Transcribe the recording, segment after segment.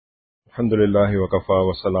الحمد لله وكفى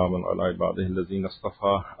وسلام على عباده الذين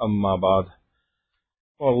اصطفى أما بعد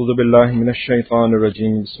أعوذ بالله من الشيطان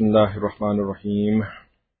الرجيم بسم الله الرحمن الرحيم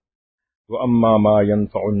وأما ما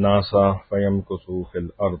ينفع الناس فيمكث في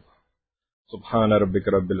الأرض سبحان ربك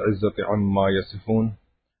رب العزة عما يصفون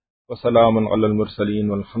وسلام على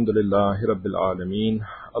المرسلين والحمد لله رب العالمين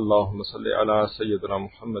اللهم صل على سيدنا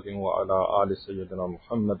محمد وعلى آل سيدنا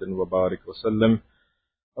محمد وبارك وسلم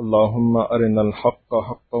اللهم أرنا الحق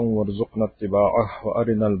حقا وارزقنا اتباعه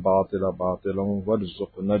وأرنا الباطل باطلا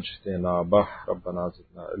وارزقنا اجتنابه ربنا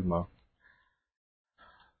زدنا علما۔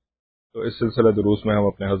 تو اس سلسلہ دروس میں ہم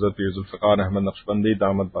اپنے حضرت ذوالفقار احمد نقشبندی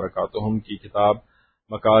دامت برکاتہم کی کتاب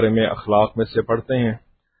مکارم اخلاق میں سے پڑھتے ہیں،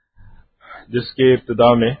 جس کے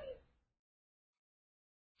ابتدا میں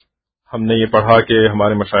ہم نے یہ پڑھا کہ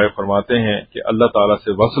ہمارے مشائخ فرماتے ہیں کہ اللہ تعالیٰ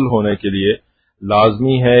سے وصل ہونے کے لیے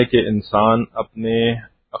لازمی ہے کہ انسان اپنے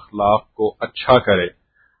اخلاق کو اچھا کرے،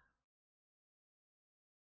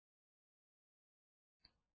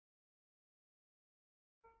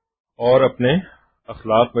 اور اپنے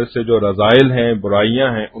اخلاق میں سے جو رذائل ہیں، برائیاں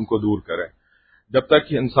ہیں، ان کو دور کرے۔ جب تک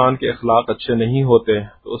کہ انسان کے اخلاق اچھے نہیں ہوتے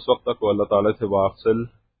تو اس وقت تک وہ اللہ تعالیٰ سے واصل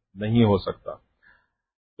نہیں ہو سکتا۔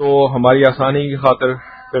 تو ہماری آسانی کی خاطر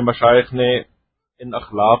پھر مشائخ نے ان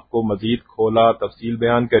اخلاق کو مزید کھولا، تفصیل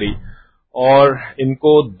بیان کری، اور ان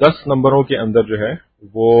کو 10 نمبروں کے اندر جو ہے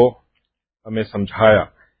وہ ہمیں سمجھایا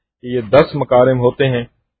کہ یہ 10 مکارم ہوتے ہیں۔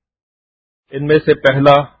 ان میں سے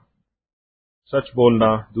پہلا سچ بولنا،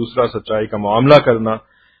 دوسرا سچائی کا معاملہ کرنا،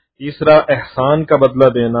 تیسرا احسان کا بدلہ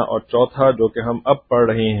دینا، اور چوتھا جو کہ ہم اب پڑھ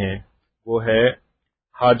رہے ہیں وہ ہے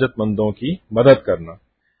حاجت مندوں کی مدد کرنا۔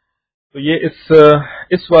 تو یہ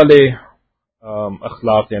اس والے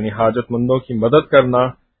اخلاق یعنی حاجت مندوں کی مدد کرنا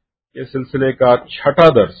کے سلسلے کا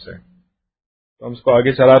 6واں درس ہے۔ تو ہم اس کو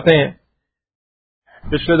آگے چلاتے ہیں۔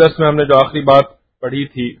 پچھلے درس میں ہم نے جو آخری بات پڑھی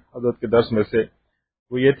تھی حضرت کے درس میں سے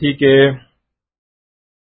وہ یہ تھی کہ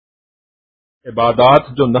عبادات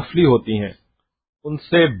جو نفلی ہوتی ہیں ان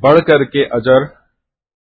سے بڑھ کر کے اجر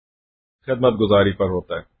خدمت گزاری پر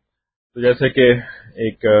ہوتا ہے۔ تو جیسے کہ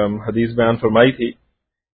ایک حدیث بیان فرمائی تھی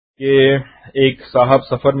کہ ایک صاحب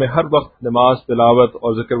سفر میں ہر وقت نماز، تلاوت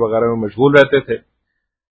اور ذکر وغیرہ میں مشغول رہتے تھے،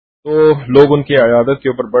 تو لوگ ان کی عبادت کے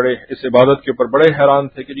اوپر بڑے حیران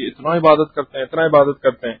تھے کہ جی اتنا عبادت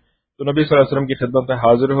کرتے ہیں۔ تو نبی صلی اللہ علیہ وسلم کی خدمت میں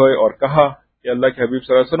حاضر ہوئے اور کہا کہ اللہ کے حبیب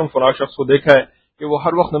صلی اللہ علیہ وسلم فلاں شخص کو دیکھا ہے کہ وہ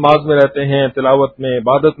ہر وقت نماز میں رہتے ہیں، تلاوت میں،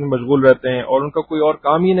 عبادت میں مشغول رہتے ہیں، اور ان کا کوئی اور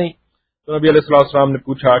کام ہی نہیں۔ تو نبی علیہ الصلوۃ والسلام نے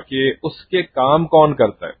پوچھا کہ اس کے کام کون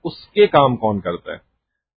کرتا ہے؟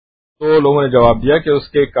 تو لوگوں نے جواب دیا کہ اس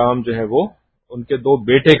کے کام جو ہے وہ ان کے 2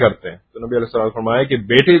 بیٹے کرتے ہیں۔ تو نبی علیہ الصلوۃ والسلام نے فرمایا کہ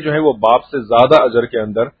بیٹے جو ہیں وہ باپ سے زیادہ اجر کے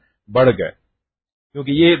اندر بڑھ گئے،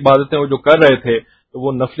 کیونکہ یہ عبادتیں وہ جو کر رہے تھے تو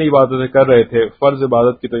وہ نفلی عبادتیں کر رہے تھے، فرض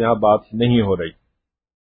عبادت کی تو یہاں بات نہیں ہو رہی۔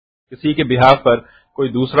 کسی کے بہاف پر کوئی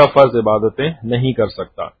دوسرا فرض عبادتیں نہیں کر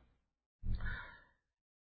سکتا۔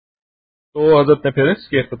 تو حضرت نے پھر اس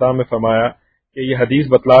کے اختتام میں فرمایا کہ یہ حدیث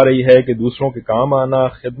بتلا رہی ہے کہ دوسروں کے کام آنا،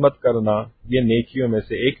 خدمت کرنا، یہ نیکیوں میں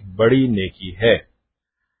سے ایک بڑی نیکی ہے۔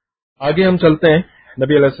 آگے ہم چلتے ہیں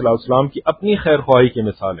نبی علیہ الصلوۃ والسلام کی اپنی خیر خواہی کی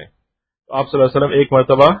مثالیں۔ تو آپ صلی اللہ علیہ وسلم ایک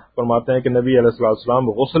مرتبہ فرماتے ہیں کہ نبی علیہ الصلوۃ والسلام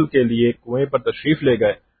غسل کے لیے کنویں پر تشریف لے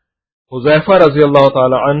گئے۔ حذیفہ رضی اللہ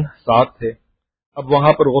تعالی عنہ ساتھ تھے۔ اب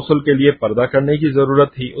وہاں پر غسل کے لیے پردہ کرنے کی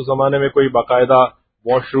ضرورت تھی۔ اس زمانے میں کوئی باقاعدہ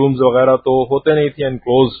واش رومز وغیرہ تو ہوتے نہیں تھے،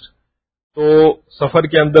 انکلوزڈ، تو سفر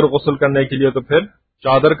کے اندر غسل کرنے کے لیے تو پھر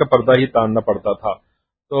چادر کا پردہ ہی تاننا پڑتا تھا۔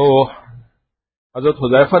 تو حضرت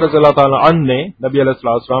حذیفہ رضی اللہ تعالی عنہ نے نبی علیہ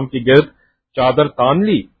الصلوۃ والسلام کی گرد چادر تان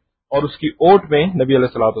لی اور اس کی اوٹ میں نبی علیہ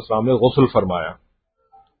الصلوۃ والسلام نے غسل فرمایا۔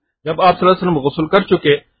 جب آپ صلی اللہ علیہ وسلم غسل کر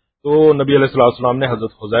چکے تو نبی علیہ الصلوۃ والسلام نے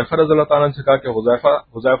حضرت حذیفہ رضی اللہ تعالیٰ عنہ سے کہا کہ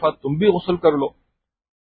حذیفہ تم بھی غسل کر لو۔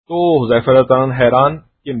 تو حذیفہ رضی اللہ عنہ حیران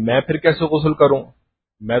کہ میں پھر کیسے غسل کروں،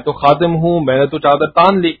 میں تو خادم ہوں، میں نے تو چادر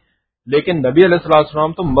تان لی، لیکن نبی علیہ الصلوۃ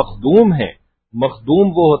والسلام تو مخدوم ہیں۔ مخدوم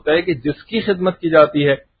وہ ہوتا ہے کہ جس کی خدمت کی جاتی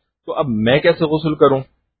ہے، تو اب میں کیسے غسل کروں؟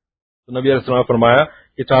 تو نبی علیہ السلام نے فرمایا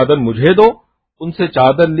کہ چادر مجھے دو۔ ان سے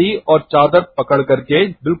چادر لی اور چادر پکڑ کر کے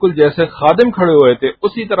بالکل جیسے خادم کھڑے ہوئے تھے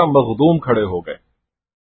اسی طرح مخدوم کھڑے ہو گئے،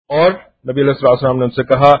 اور نبی علیہ السلام نے ان سے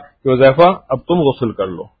کہا کہ حذیفہ اب تم غسل کر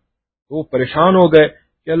لو۔ وہ پریشان ہو گئے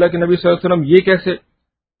کہ اللہ کے نبی صلی اللہ علیہ وسلم یہ کیسے؟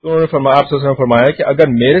 تو انہوں نے فرمایا، آپ صلی اللہ علیہ وسلم نے فرمایا کہ اگر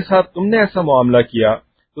میرے ساتھ تم نے ایسا معاملہ کیا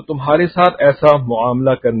تو تمہارے ساتھ ایسا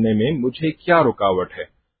معاملہ کرنے میں مجھے کیا رکاوٹ ہے؟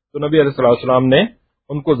 تو نبی علیہ السلام نے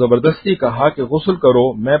ان کو زبردستی کہا کہ غسل کرو،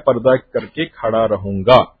 میں پردہ کر کے کھڑا رہوں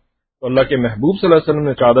گا۔ تو اللہ کے محبوب صلی اللہ علیہ وسلم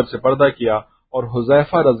نے چادر سے پردہ کیا اور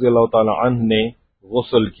حذیفہ رضی اللہ تعالی عنہ نے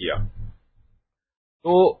غسل کیا۔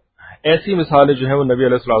 تو ایسی مثالیں جو ہیں وہ نبی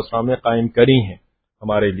علیہ السلام نے قائم کری ہیں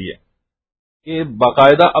ہمارے لیے۔ کہ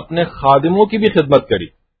باقاعدہ اپنے خادموں کی بھی خدمت کری.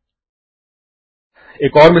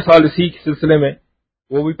 ایک اور مثال اسی سلسلے میں،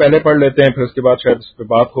 وہ بھی پہلے پڑھ لیتے ہیں، پھر اس کے بعد شاید اس پہ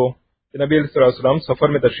بات ہو. کہ نبی علیہ السلام سفر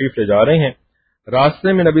میں تشریف لے جا رہے ہیں.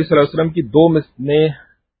 راستے میں نبی صلی اللہ علیہ وسلم کی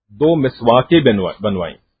دو مسواکیں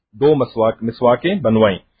بنوائیں. دو مسواکیں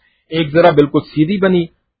بنوائیں. ایک ذرا بالکل سیدھی بنی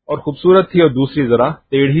اور خوبصورت تھی، اور دوسری ذرا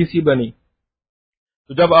ٹیڑھی سی بنی.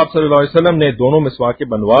 تو جب آپ صلی اللہ علیہ وسلم نے دونوں مسواکیں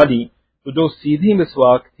بنوا لی تو جو سیدھی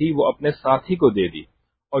مسواک تھی وہ اپنے ساتھی کو دے دی،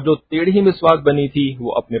 اور جو ٹیڑھی مسواک بنی تھی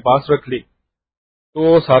وہ اپنے پاس رکھ لی.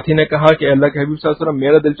 تو ساتھی نے کہا کہ اللہ کے حبیب صلی اللہ علیہ وسلم،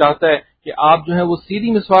 میرا دل چاہتا ہے کہ آپ جو ہے وہ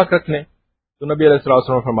سیدھی مسواک رکھ لیں. تو نبی علیہ الصلوۃ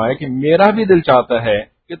والسلام نے فرمایا کہ میرا بھی دل چاہتا ہے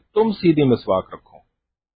کہ تم سیدھی مسواک رکھو.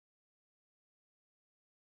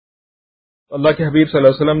 اللہ کے حبیب صلی اللہ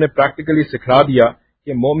علیہ وسلم نے پریکٹیکلی سکھا دیا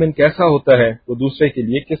کہ مومن کیسا ہوتا ہے، وہ دوسرے کے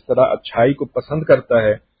لیے کس طرح اچھائی کو پسند کرتا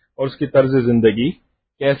ہے، اور اس کی طرز زندگی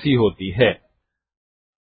کیسی ہوتی ہے.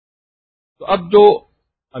 تو اب جو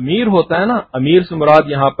امیر ہوتا ہے نا، امیر سے مراد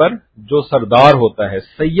یہاں پر جو سردار ہوتا ہے،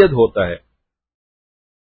 سید ہوتا ہے،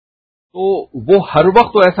 تو وہ ہر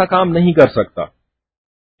وقت تو ایسا کام نہیں کر سکتا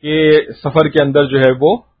کہ سفر کے اندر جو ہے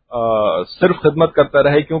وہ صرف خدمت کرتا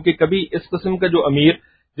رہے، کیونکہ کبھی اس قسم کا جو امیر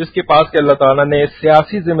جس کے پاس کہ اللہ تعالیٰ نے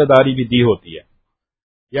سیاسی ذمہ داری بھی دی ہوتی ہے،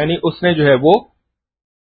 یعنی اس نے جو ہے وہ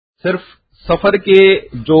صرف سفر کے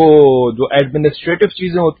جو ایڈمنسٹریٹو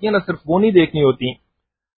چیزیں ہوتی ہیں نا، صرف وہ نہیں دیکھنی ہوتی،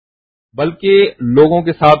 بلکہ لوگوں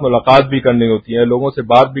کے ساتھ ملاقات بھی کرنی ہوتی ہے، لوگوں سے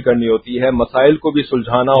بات بھی کرنی ہوتی ہے، مسائل کو بھی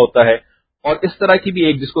سلجھانا ہوتا ہے، اور اس طرح کی بھی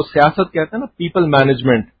ایک جس کو سیاست کہتے ہیں نا، پیپل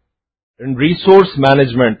مینجمنٹ، ریسورس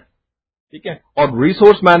مینجمنٹ. ٹھیک ہے، اور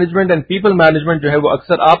resource management and people management جو ہے وہ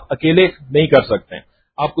اکثر آپ اکیلے نہیں کر سکتے ہیں،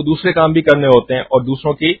 آپ کو دوسرے کام بھی کرنے ہوتے ہیں، اور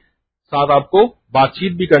دوسروں کے ساتھ آپ کو بات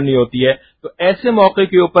چیت بھی کرنی ہوتی ہے. تو ایسے موقع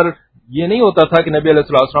کے اوپر یہ نہیں ہوتا تھا کہ نبی علیہ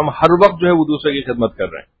الصلوۃ والسلام ہر وقت جو ہے وہ دوسرے کی خدمت کر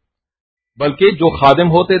رہے ہیں، بلکہ جو خادم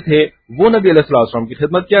ہوتے تھے وہ نبی علیہ الصلوۃ والسلام کی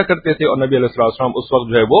خدمت کیا کرتے تھے، اور نبی علیہ الصلوۃ والسلام اس وقت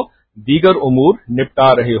جو ہے وہ دیگر امور نپٹا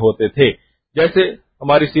رہے ہوتے تھے. جیسے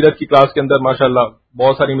ہماری سیرت کی کلاس کے اندر ماشاءاللہ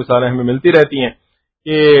بہت ساری مثالیں ہمیں ملتی رہتی ہیں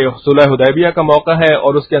کہ صلح حدیبیہ کا موقع ہے،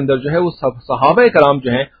 اور اس کے اندر جو ہے وہ صحابہ کرام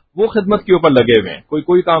جو ہیں وہ خدمت کے اوپر لگے ہوئے ہیں،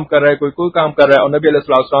 کوئی کام کر رہا ہے، کوئی کام کر رہا ہے، اور نبی علیہ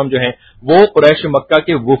الصلوۃ والسلام جو ہیں وہ قریش مکہ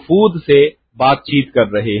کے وفود سے بات چیت کر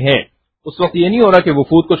رہے ہیں. اس وقت یہ نہیں ہو رہا کہ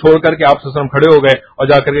وفود کو چھوڑ کر کے آپ وسلم کھڑے ہو گئے اور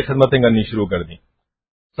جا کر کے خدمتیں کرنی شروع کر دیں،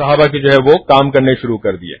 صحابہ کی جو ہے وہ کام کرنے شروع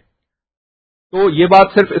کر دیے. تو یہ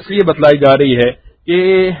بات صرف اس لیے بتلائی جا رہی ہے کہ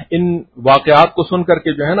ان واقعات کو سن کر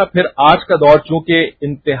کے جو ہے نا، پھر آج کا دور چونکہ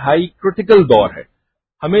انتہائی کرٹیکل دور ہے،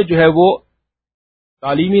 ہمیں جو ہے وہ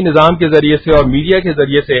تعلیمی نظام کے ذریعے سے اور میڈیا کے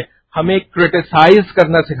ذریعے سے ہمیں کرٹیسائز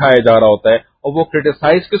کرنا سکھایا جا رہا ہوتا ہے. اور وہ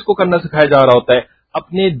کرٹیسائز کس کو کرنا سکھایا جا رہا ہوتا ہے؟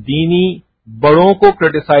 اپنے دینی بڑوں کو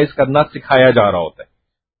کرٹیسائز کرنا سکھایا جا رہا ہوتا ہے.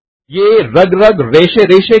 یہ رگ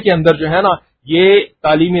ریشے کے اندر جو ہے نا، یہ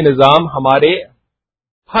تعلیمی نظام ہمارے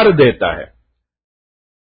بھر دیتا ہے.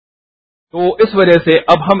 تو اس وجہ سے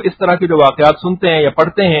اب ہم اس طرح کے جو واقعات سنتے ہیں یا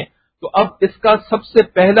پڑھتے ہیں، تو اب اس کا سب سے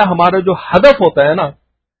پہلا ہمارا جو ہدف ہوتا ہے نا،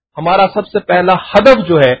 ہمارا سب سے پہلا ہدف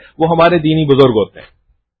جو ہے وہ ہمارے دینی بزرگ ہوتے ہیں،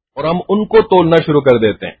 اور ہم ان کو تولنا شروع کر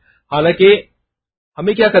دیتے ہیں. حالانکہ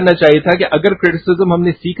ہمیں کیا کرنا چاہیے تھا کہ اگر کرٹیسزم ہم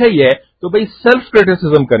نے سیکھا ہی ہے تو بھئی سیلف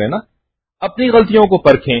کرٹیسزم کریں نا، اپنی غلطیوں کو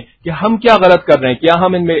پرکھیں کہ ہم کیا غلط کر رہے ہیں، کیا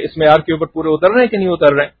ہم اس معیار کے اوپر پورے اتر رہے ہیں کہ نہیں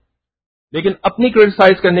اتر رہے ہیں. لیکن اپنی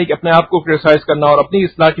کرٹیسائز کرنے کی، اپنے آپ کو کرٹیسائز کرنا اور اپنی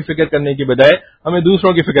اصلاح کی فکر کرنے کی بجائے ہمیں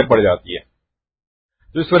دوسروں کی فکر پڑ جاتی ہے.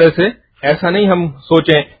 تو اس وجہ سے ایسا نہیں ہم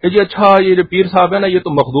سوچیں کہ جی اچھا یہ جو پیر صاحب ہیں نا، یہ تو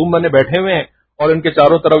مخدوم بنے بیٹھے ہوئے ہیں اور ان کے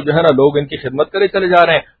چاروں طرف جو ہے نا لوگ ان کی خدمت کرے چلے جا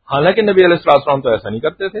رہے ہیں. حالانکہ نبی علیہ السلام تو ایسا نہیں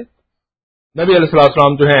کرتے تھے. نبی علیہ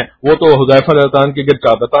السلام جو ہیں وہ تو حذیفہ رضی اللہ عنہ کے گرد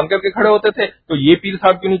چادر تان کر کے کھڑے ہوتے تھے. تو یہ پیر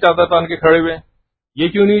صاحب کیوں نہیں چادر تان کے کھڑے ہوئے ہیں؟ یہ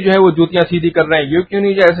کیوں نہیں جو ہے وہ جوتیاں سیدھی کر رہے ہیں؟ یہ کیوں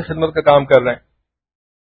نہیں جو ایسے خدمت کا کام کر رہے ہیں؟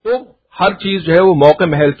 تو ہر چیز جو ہے وہ موقع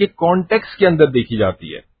محل کے کانٹیکس کے اندر دیکھی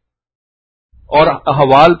جاتی ہے، اور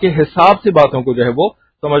احوال کے حساب سے باتوں کو جو ہے وہ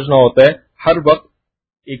سمجھنا ہوتا ہے. ہر وقت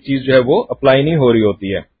ایک چیز جو ہے وہ اپلائی نہیں ہو رہی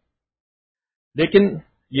ہوتی ہے. لیکن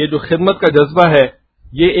یہ جو خدمت کا جذبہ ہے،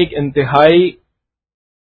 یہ ایک انتہائی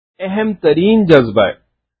اہم ترین جذبہ ہے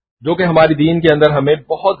جو کہ ہماری دین کے اندر ہمیں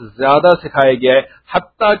بہت زیادہ سکھایا گیا ہے.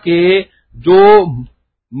 حتیٰ کہ جو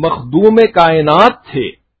مخدوم کائنات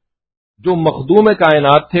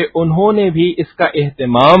تھے انہوں نے بھی اس کا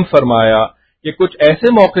اہتمام فرمایا کہ کچھ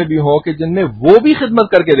ایسے موقع بھی ہوں کہ جن میں وہ بھی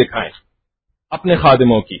خدمت کر کے دکھائیں اپنے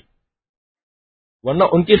خادموں کی، ورنہ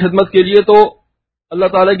ان کی خدمت کے لیے تو اللہ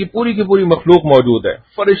تعالیٰ کی پوری مخلوق موجود ہے،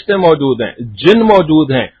 فرشتے موجود ہیں، جن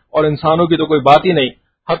موجود ہیں، اور انسانوں کی تو کوئی بات ہی نہیں.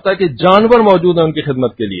 حتیٰ کہ جانور موجود ہیں ان کی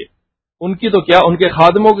خدمت کے لیے. ان کی تو کیا، ان کے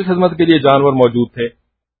خادموں کی خدمت کے لیے جانور موجود تھے.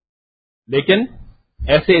 لیکن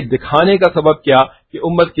ایسے دکھانے کا سبب کیا کہ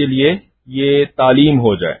امت کے لیے یہ تعلیم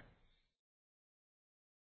ہو جائے.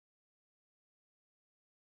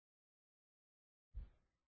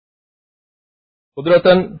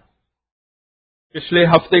 قدرتاً پچھلے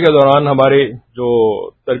ہفتے کے دوران ہمارے جو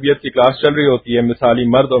تربیت کی کلاس چل رہی ہوتی ہے مثالی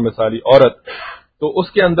مرد اور مثالی عورت، تو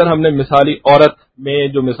اس کے اندر ہم نے مثالی عورت میں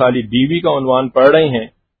جو مثالی بیوی کا عنوان پڑھ رہے ہیں،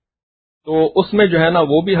 تو اس میں جو ہے نا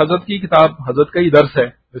وہ بھی حضرت کی کتاب، حضرت کا ہی درس ہے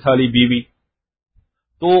مثالی بیوی.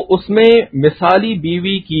 تو اس میں مثالی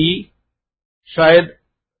بیوی کی شاید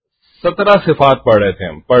 17 صفات پڑھ رہے تھے،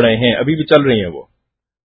 ہم پڑھ رہے ہیں، ابھی بھی چل رہی ہیں وہ.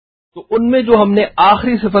 تو ان میں جو ہم نے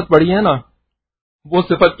آخری صفت پڑھی ہے نا، وہ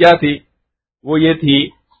صفت کیا تھی؟ وہ یہ تھی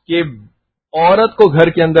کہ عورت کو گھر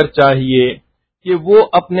کے اندر چاہیے کہ وہ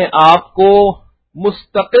اپنے آپ کو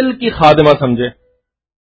مستقل کی خادمہ سمجھے.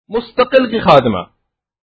 مستقل کی خادمہ.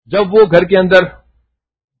 جب وہ گھر کے اندر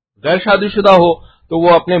غیر شادی شدہ ہو تو وہ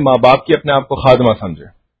اپنے ماں باپ کی اپنے آپ کو خادمہ سمجھے.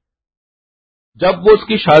 جب وہ اس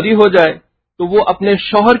کی شادی ہو جائے تو وہ اپنے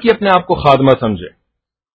شوہر کی اپنے آپ کو خادمہ سمجھے.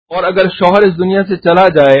 اور اگر شوہر اس دنیا سے چلا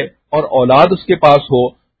جائے اور اولاد اس کے پاس ہو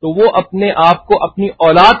تو وہ اپنے آپ کو اپنی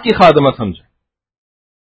اولاد کی خادمہ سمجھے.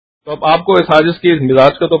 تو اب آپ کو اس حادث کے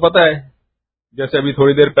مزاج کا تو پتہ ہے، جیسے ابھی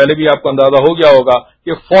تھوڑی دیر پہلے بھی آپ کو اندازہ ہو گیا ہوگا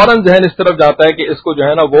کہ فوراً ذہن اس طرف جاتا ہے کہ اس کو جو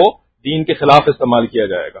ہے نا وہ دین کے خلاف استعمال کیا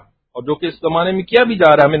جائے گا، اور جو کہ اس زمانے میں کیا بھی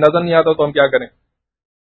جا رہا ہے، ہمیں نظر نہیں آتا تو ہم کیا کریں.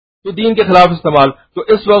 تو دین کے خلاف استعمال. تو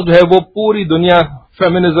اس وقت جو ہے وہ پوری دنیا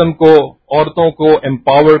فیمنزم کو، عورتوں کو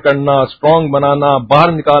امپاور کرنا، اسٹرانگ بنانا،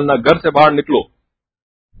 باہر نکالنا، گھر سے باہر نکلو،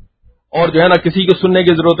 اور جو ہے نا کسی کی سننے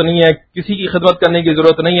کی ضرورت نہیں ہے، کسی کی خدمت کرنے کی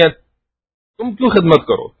ضرورت نہیں ہے. تم کیوں خدمت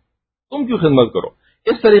کرو، تم کیوں خدمت کرو.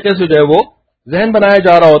 اس طریقے سے جو ہے وہ ذہن بنایا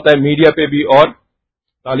جا رہا ہوتا ہے میڈیا پہ بھی، اور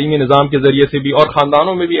تعلیمی نظام کے ذریعے سے بھی، اور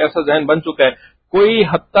خاندانوں میں بھی ایسا ذہن بن چکا ہے. کوئی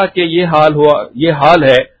حتیٰ کہ یہ حال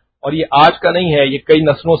ہے، اور یہ آج کا نہیں ہے، یہ کئی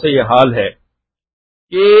نسلوں سے یہ حال ہے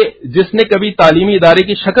کہ جس نے کبھی تعلیمی ادارے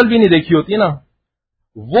کی شکل بھی نہیں دیکھی ہوتی نا،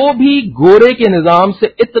 وہ بھی گورے کے نظام سے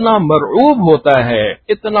اتنا مرعوب ہوتا ہے،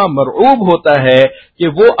 اتنا مرعوب ہوتا ہے کہ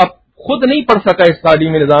وہ اب خود نہیں پڑھ سکا اس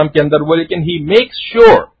تعلیمی نظام کے اندر وہ، لیکن ہی میکس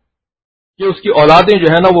شیور کہ اس کی اولادیں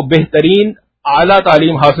جو ہے نا وہ بہترین اعلیٰ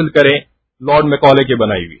تعلیم حاصل کریں، لارڈ میکالے کے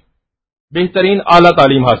بنائی ہوئی بہترین اعلیٰ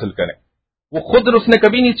تعلیم حاصل کریں. وہ خود اس نے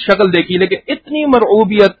کبھی نہیں شکل دیکھی، لیکن اتنی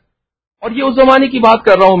مرعوبیت. اور یہ اس زمانے کی بات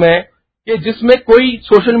کر رہا ہوں میں کہ جس میں کوئی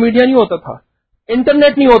سوشل میڈیا نہیں ہوتا تھا،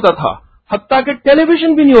 انٹرنیٹ نہیں ہوتا تھا، حتیٰ کہ ٹیلی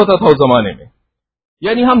ویژن بھی نہیں ہوتا تھا اس زمانے میں.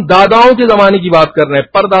 یعنی ہم داداؤں کے زمانے کی بات کر رہے ہیں،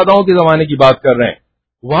 پرداداؤں کے زمانے کی بات کر رہے ہیں.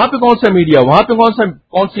 وہاں پہ کون سا میڈیا، وہاں پہ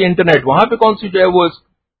کون سی انٹرنیٹ، وہاں پہ کون سی جو ہے وہ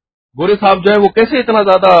گورے صاحب جو ہے وہ کیسے اتنا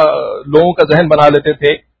زیادہ لوگوں کا ذہن بنا لیتے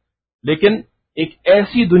تھے. لیکن ایک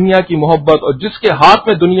ایسی دنیا کی محبت، اور جس کے ہاتھ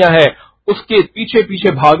میں دنیا ہے اس کے پیچھے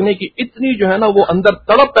پیچھے بھاگنے کی اتنی جو ہے نا وہ اندر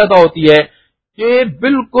تڑپ پیدا ہوتی ہے کہ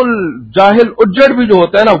بالکل جاہل اجڑ بھی جو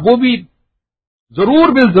ہوتا ہے نا، وہ بھی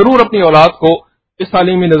ضرور اپنی اولاد کو اس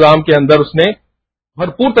تعلیمی نظام کے اندر اس نے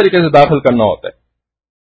بھرپور طریقے سے داخل کرنا ہوتا ہے.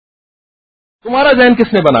 تمہارا ذہن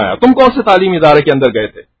کس نے بنایا؟ تم کون سے تعلیمی ادارے کے اندر گئے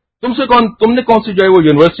تھے؟ تم نے کون سی جو ہے وہ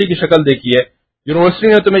یونیورسٹی کی شکل دیکھی ہے؟ یونیورسٹی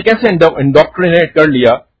نے تمہیں کیسے انڈوکٹرینیٹ کر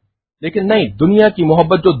لیا؟ لیکن نہیں، دنیا کی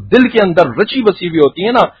محبت جو دل کے اندر رچی بسی ہوئی ہوتی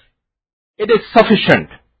ہے نا، اٹ از سفیشینٹ.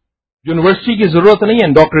 یونیورسٹی کی ضرورت نہیں ہے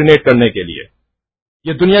انڈوکٹرینیٹ کرنے کے لیے.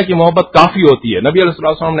 یہ دنیا کی محبت کافی ہوتی ہے. نبی علیہ الصلوۃ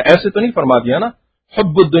والسلام نے ایسے تو نہیں فرما دیا نا،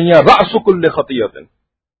 حب الدنیا رأس کل خطیئۃ.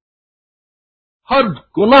 ہر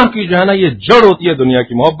گناہ کی جو ہے نا یہ جڑ ہوتی ہے دنیا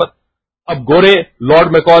کی محبت. اب گورے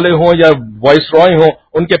لارڈ میکالے ہوں یا وائس رائے ہوں،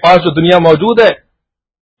 ان کے پاس جو دنیا موجود ہے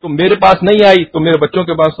تو میرے پاس نہیں آئی، تو میرے بچوں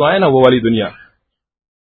کے پاس تو آئے نا وہ والی دنیا.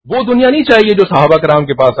 وہ دنیا نہیں چاہیے جو صحابہ کرام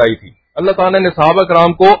کے پاس آئی تھی. اللہ تعالیٰ نے صحابہ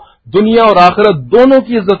کرام کو دنیا اور آخرت دونوں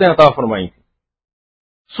کی عزتیں عطا فرمائی تھی.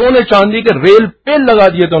 سونے چاندی کے ریل پیل لگا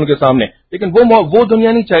دیے تھے ان کے سامنے، لیکن وہ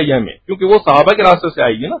دنیا نہیں چاہیے ہمیں، کیونکہ وہ صحابہ کے راستے سے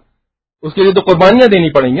آئے گی نا. اس کے لیے تو قربانیاں دینی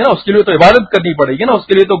پڑیں گی نا، اس کے لیے تو عبادت کرنی پڑے گی نا، اس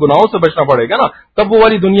کے لیے تو گناہوں سے بچنا پڑے گا نا. تب وہ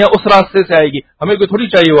والی دنیا اس راستے سے آئے گی. ہمیں کوئی تھوڑی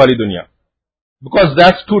چاہیے وہ والی دنیا، بیکاز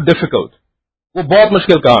دیٹس ٹو ڈیفیکلٹ. وہ بہت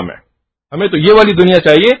مشکل کام ہے. ہمیں تو یہ والی دنیا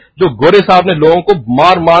چاہیے جو گورے صاحب نے لوگوں کو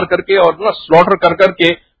مار کر کے اور نا سلوٹر کر کے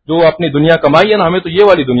جو اپنی دنیا کمائی ہے نا، ہمیں تو یہ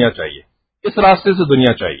والی دنیا چاہیے. اس راستے سے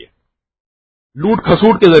دنیا چاہیے، لوٹ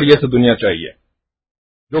کھسوٹ کے ذریعے سے دنیا چاہیے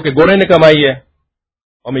جو کہ گورے نے کمائی ہے.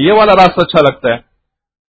 اور ہمیں یہ والا راستہ اچھا لگتا ہے.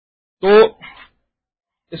 تو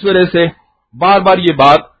اس وجہ سے بار بار یہ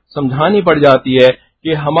بات سمجھانی پڑ جاتی ہے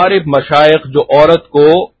کہ ہمارے مشائخ جو عورت کو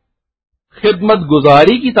خدمت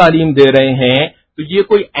گزاری کی تعلیم دے رہے ہیں، تو یہ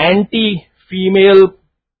کوئی اینٹی فیمیل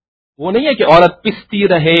وہ نہیں ہے کہ عورت پستی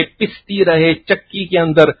رہے چکی کے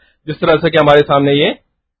اندر، جس طرح سے کہ ہمارے سامنے یہ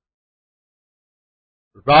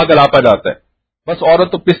راگ الاپا جاتا ہے. بس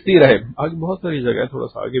عورت تو پستی رہے. آگے بہت ساری جگہ ہے، تھوڑا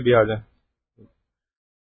سا آگے بھی آ جائیں.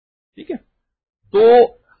 ٹھیک ہے، تو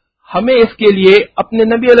ہمیں اس کے لیے اپنے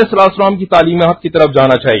نبی علیہ الصلوۃ والسلام کی تعلیمات کی طرف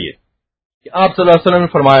جانا چاہیے کہ آپ صلی اللہ علیہ وسلم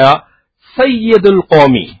نے فرمایا سید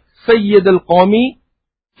القومی، سید القومی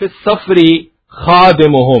فی السفر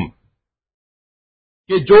خادمہم،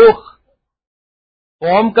 کہ جو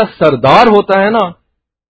قوم کا سردار ہوتا ہے نا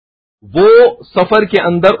وہ سفر کے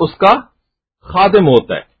اندر اس کا خادم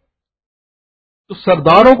ہوتا ہے. تو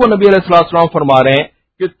سرداروں کو نبی علیہ السلام فرما رہے ہیں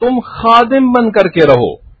کہ تم خادم بن کر کے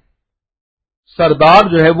رہو. سردار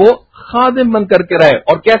جو ہے وہ خادم بن کر کے رہے.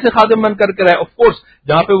 اور کیسے خادم بن کر کے رہے؟ آف کورس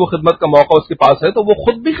جہاں پہ وہ خدمت کا موقع اس کے پاس ہے تو وہ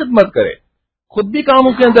خود بھی خدمت کرے، خود بھی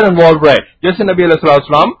کاموں کے اندر انوالو رہے. جیسے نبی علیہ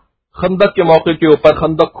السلام خندق کے موقع کے اوپر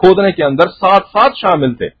خندق کھودنے کے اندر ساتھ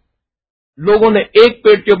شامل تھے. لوگوں نے ایک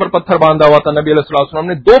پیٹ کے اوپر پتھر باندھا ہوا تھا، نبی علیہ السلام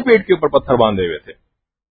نے 2 پیٹ کے اوپر پتھر باندھے ہوئے تھے.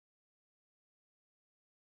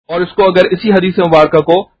 اور اس کو اگر اسی حدیث مبارکہ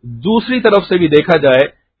کو دوسری طرف سے بھی دیکھا جائے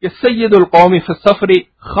کہ سید القوم فی السفر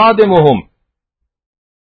خادمہم،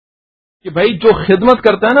 کہ بھائی جو خدمت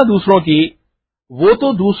کرتا ہے نا دوسروں کی وہ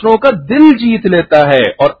تو دوسروں کا دل جیت لیتا ہے.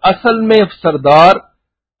 اور اصل میں سردار،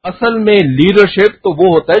 اصل میں لیڈرشپ تو وہ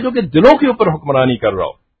ہوتا ہے جو کہ دلوں کے اوپر حکمرانی کر رہا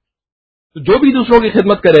ہو. تو جو بھی دوسروں کی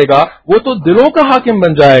خدمت کرے گا وہ تو دلوں کا حاکم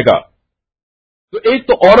بن جائے گا. تو ایک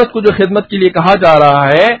تو عورت کو جو خدمت کے لیے کہا جا رہا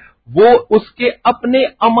ہے وہ اس کے اپنے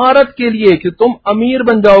امارت کے لیے کہ تم امیر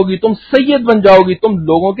بن جاؤ گی، تم سید بن جاؤ گی، تم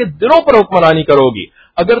لوگوں کے دلوں پر حکمرانی کرو گی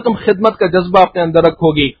اگر تم خدمت کا جذبہ اپنے اندر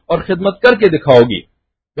رکھو گی اور خدمت کر کے دکھاؤ گی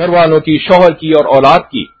گھر والوں کی، شوہر کی اور اولاد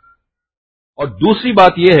کی. اور دوسری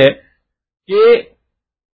بات یہ ہے کہ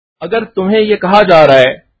اگر تمہیں یہ کہا جا رہا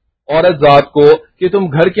ہے عورت ذات کو کہ تم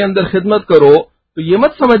گھر کے اندر خدمت کرو تو یہ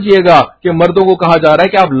مت سمجھیے گا کہ مردوں کو کہا جا رہا ہے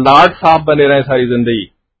کہ آپ لاڈ صاحب بنے رہیں ساری زندگی،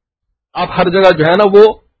 آپ ہر جگہ جو ہے نا وہ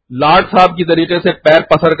لاڈ صاحب کی طریقے سے پیر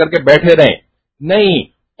پسر کر کے بیٹھے رہیں. نہیں،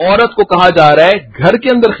 عورت کو کہا جا رہا ہے گھر کے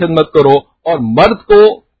اندر خدمت کرو. اور مرد کو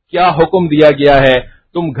کیا حکم دیا گیا ہے؟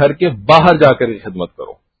 تم گھر کے باہر جا کر کے خدمت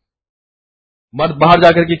کرو. مرد باہر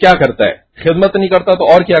جا کر کے کیا کرتا ہے؟ خدمت نہیں کرتا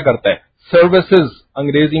تو اور کیا کرتا ہے؟ سروسز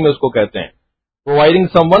انگریزی میں اس کو کہتے ہیں، پرووائڈنگ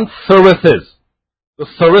سم ون سروسز. تو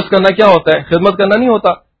سروس کرنا کیا ہوتا ہے؟ خدمت کرنا نہیں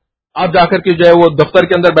ہوتا. آپ جا کر کے جو ہے وہ دفتر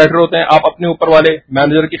کے اندر بیٹھ رہے ہوتے ہیں، آپ اپنے اوپر والے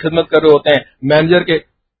مینیجر کی خدمت کر رہے ہوتے ہیں، مینیجر کے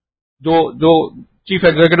جو چیف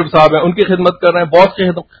ایگزیکٹو صاحب ہیں ان کی خدمت کر رہے ہیں، باس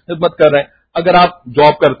کی خدمت کر رہے ہیں. اگر آپ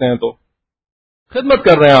جاب کرتے ہیں تو خدمت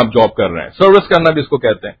کر رہے ہیں، آپ جاب کر رہے ہیں، سروس کرنا بھی اس کو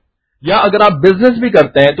کہتے ہیں. یا اگر آپ بزنس بھی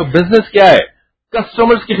کرتے ہیں تو بزنس کیا ہے؟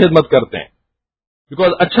 کسٹمرز کی خدمت کرتے ہیں.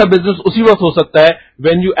 بیکاز اچھا بزنس اسی وقت ہو سکتا ہے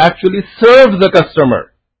when you actually serve the customer,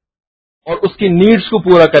 اور اس کی نیڈز کو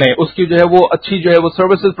پورا کریں، اس کی جو ہے وہ اچھی جو ہے وہ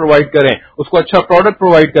سروسز پرووائڈ کریں، اس کو اچھا پروڈکٹ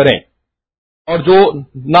پرووائڈ کریں. اور جو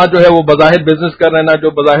نہ جو ہے وہ بظاہر بزنس کر رہے ہیں، نہ جو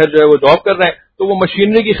بظاہر جو ہے وہ جاب کر رہے ہیں، تو وہ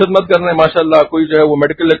مشینری کی خدمت کر رہے ہیں. ماشاءاللہ کوئی جو ہے وہ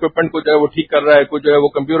میڈیکل اکوپمنٹ کو جو ہے وہ ٹھیک کر رہا ہے، کوئی جو ہے وہ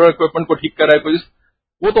کمپیوٹر اکوپمنٹ کو ٹھیک کر رہا ہے، کوئی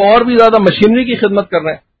وہ تو اور بھی زیادہ مشینری کی خدمت کر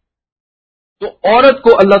رہے ہیں. تو عورت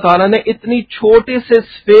کو اللہ تعالیٰ نے اتنی چھوٹے سے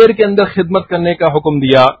سفیر کے اندر خدمت کرنے کا حکم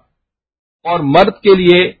دیا، اور مرد کے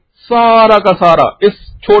لیے سارا کا سارا اس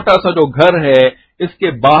چھوٹا سا جو گھر ہے اس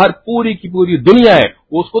کے باہر پوری کی پوری دنیا ہے،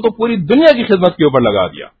 اس کو تو پوری دنیا کی خدمت کے اوپر لگا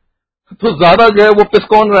دیا. تو زیادہ جو ہے وہ پس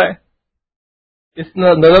کون رہا ہے؟ اس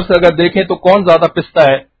نظر سے اگر دیکھیں تو کون زیادہ پستا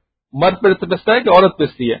ہے؟ مرد پستا ہے کہ عورت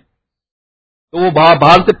پستی ہے؟ تو وہ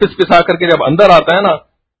باہر سے پسا کر کے جب اندر آتا ہے نا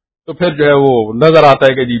تو پھر جو ہے وہ نظر آتا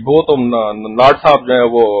ہے کہ جی وہ تو لاڈ صاحب جو ہے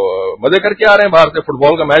وہ مزے کر کے آ رہے ہیں، باہر سے فٹ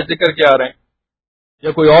بال کا میچ دیکھ کر کے آ رہے ہیں،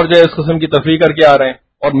 یا کوئی اور جو ہے اس قسم کی تفریح کر کے آ رہے ہیں،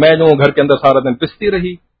 اور میں جو گھر کے اندر سارا دن پستی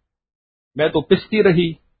رہی، میں تو پستی رہی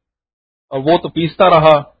اور وہ تو پیستا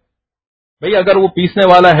رہا. بھئی اگر وہ پیسنے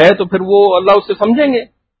والا ہے تو پھر وہ اللہ اس سے سمجھیں گے،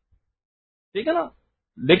 ٹھیک ہے نا.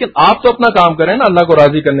 لیکن آپ تو اپنا کام کریں نا اللہ کو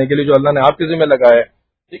راضی کرنے کے لیے جو اللہ نے آپ کے ذمہ لگایا ہے،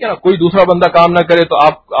 ٹھیک ہے نا. کوئی دوسرا بندہ کام نہ کرے تو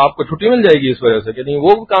آپ کو چھٹی مل جائے گی اس وجہ سے کہ نہیں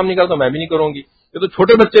وہ کام نہیں کرتا میں بھی نہیں کروں گی. یہ تو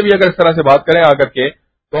چھوٹے بچے بھی اگر اس طرح سے بات کریں آ کر کے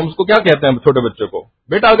تو ہم اس کو کیا کہتے ہیں چھوٹے بچے کو؟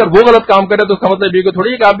 بیٹا اگر وہ غلط کام کرے تو اس کا مطلب یہ کہ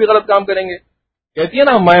تھوڑی ہے کہ آپ بھی غلط کام کریں گے، کہتی ہے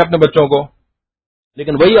نا اماں اپنے بچوں کو.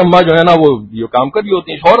 لیکن وہی اماں جو ہے نا وہ یہ کام کر رہی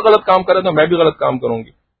ہوتی ہیں، شوہر غلط کام کرے تو میں بھی غلط کام کروں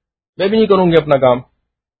گی، میں بھی نہیں کروں گی اپنا کام،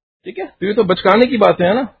 ٹھیک ہے. تو یہ تو بچکانے کی باتیں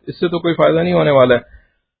ہیں نا، اس سے تو کوئی فائدہ نہیں ہونے والا ہے.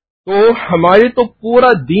 تو ہماری تو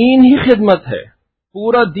پورا دین ہی خدمت ہے،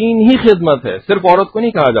 پورا دین ہی خدمت ہے، صرف عورت کو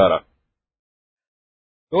نہیں کہا جا رہا.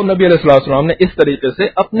 تو نبی علیہ السلام نے اس طریقے سے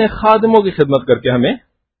اپنے خادموں کی خدمت کر کے ہمیں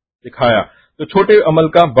دکھایا. تو چھوٹے عمل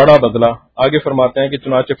کا بڑا بدلہ. آگے فرماتے ہیں کہ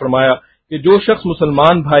چنانچہ فرمایا کہ جو شخص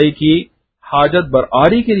مسلمان بھائی کی حاجت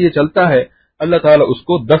برآری کے لیے چلتا ہے اللہ تعالیٰ اس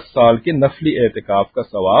کو 10 سال کے نفلی اعتکاف کا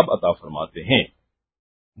ثواب عطا فرماتے ہیں.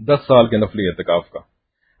 10 سال کے نفلی اعتکاف کا.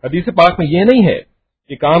 حدیث پاک میں یہ نہیں ہے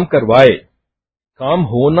کہ کام کروائے، کام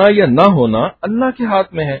ہونا یا نہ ہونا اللہ کے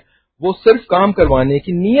ہاتھ میں ہے. وہ صرف کام کروانے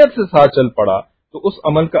کی نیت سے ساتھ چل پڑا تو اس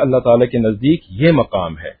عمل کا اللہ تعالیٰ کے نزدیک یہ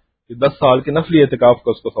مقام ہے کہ 10 سال کے نفلی اعتکاف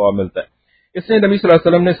کا اس کو ثواب ملتا ہے. اس نے نبی صلی اللہ علیہ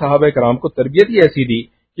وسلم نے صحابہ کرام کو تربیت ہی ایسی دی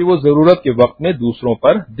کہ وہ ضرورت کے وقت میں دوسروں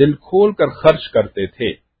پر دل کھول کر خرچ کرتے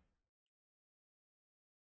تھے۔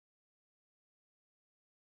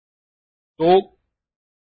 تو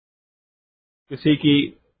کسی کی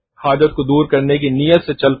حاجت کو دور کرنے کی نیت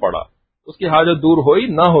سے چل پڑا، اس کی حاجت دور ہوئی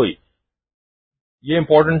نہ ہوئی یہ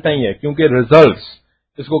امپورٹنٹ نہیں ہے، کیونکہ ریزلٹس،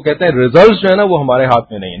 اس کو کہتے ہیں ریزلٹس جو ہے نا وہ ہمارے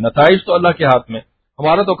ہاتھ میں نہیں ہے، نتائج تو اللہ کے ہاتھ میں۔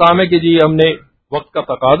 ہمارا تو کام ہے کہ جی ہم نے وقت کا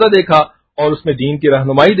تقاضا دیکھا اور اس میں دین کی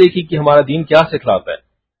رہنمائی دیکھی کہ ہمارا دین کیا سکھلاتا ہے۔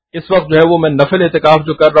 اس وقت جو ہے وہ میں نفل اعتکاف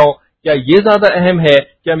جو کر رہا ہوں، کیا یہ زیادہ اہم ہے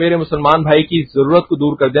کیا میرے مسلمان بھائی کی ضرورت کو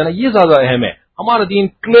دور کر دینا یہ زیادہ اہم ہے؟ ہمارا دین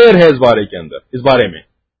کلیئر ہے اس بارے میں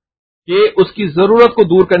کہ اس کی ضرورت کو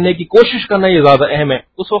دور کرنے کی کوشش کرنا یہ زیادہ اہم ہے۔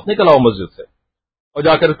 اس وقت نکل آؤ مسجد سے اور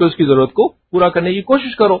جا کر کے اس کی ضرورت کو پورا کرنے کی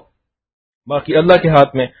کوشش کرو، باقی اللہ کے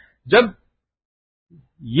ہاتھ میں۔ جب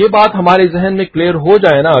یہ بات ہمارے ذہن میں کلیئر ہو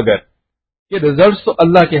جائے نا اگر کہ ریزلٹس تو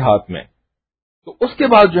اللہ کے ہاتھ میں، تو اس کے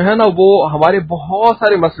بعد جو ہے نا وہ ہمارے بہت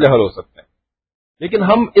سارے مسئلے حل ہو سکتے ہیں، لیکن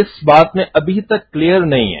ہم اس بات میں ابھی تک کلیئر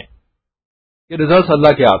نہیں ہیں کہ ریزلٹس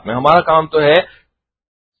اللہ کے ہاتھ میں۔ ہمارا کام تو ہے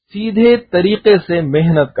سیدھے طریقے سے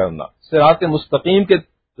محنت کرنا، صراط مستقیم کے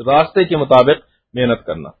راستے کے مطابق محنت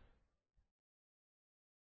کرنا۔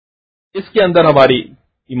 اس کے اندر ہماری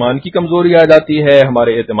ایمان کی کمزوری آ جاتی ہے،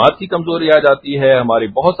 ہمارے اعتماد کی کمزوری آ جاتی ہے، ہماری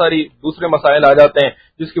بہت ساری دوسرے مسائل آ جاتے ہیں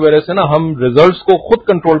جس کی وجہ سے نا ہم ریزلٹس کو خود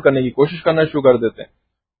کنٹرول کرنے کی کوشش کرنا شروع کر دیتے ہیں،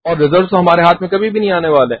 اور ریزلٹس تو ہمارے ہاتھ میں کبھی بھی نہیں آنے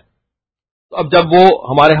والے۔ تو اب جب وہ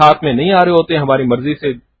ہمارے ہاتھ میں نہیں آ رہے ہوتے، ہماری مرضی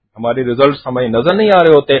سے ہماری ریزلٹس ہمیں نظر نہیں آ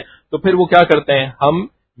رہے ہوتے، تو پھر وہ کیا کرتے ہیں، ہم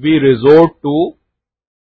وی ریزورٹ ٹو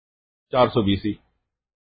 420،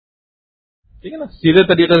 ٹھیک ہے نا، سیدھے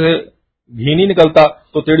طریقے سے گھی نہیں نکلتا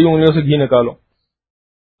تو ٹیڑھی انگلیوں سے گھی نکالو،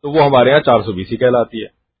 تو وہ ہمارے یہاں 420 کہلاتی ہے۔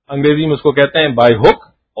 انگریزی میں اس کو کہتے ہیں بائی ہک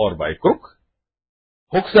اور بائی کروک۔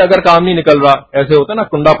 ہک سے اگر کام نہیں نکل رہا، ایسے ہوتا ہے نا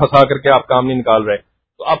کنڈا پھنسا کر کے آپ کام نہیں نکال رہے،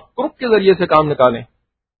 تو آپ کروک کے ذریعے سے کام نکالیں۔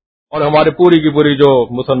 اور ہمارے پوری کی پوری جو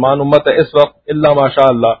مسلمان امت ہے اس وقت اللہ ماشاء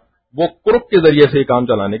اللہ وہ کروک کے ذریعے سے ہی کام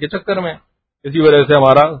چلانے کے چکر میں، اسی وجہ سے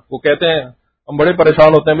ہمارا وہ کہتے ہیں ہم بڑے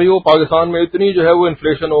پریشان ہوتے ہیں بھئی وہ پاکستان میں اتنی جو ہے وہ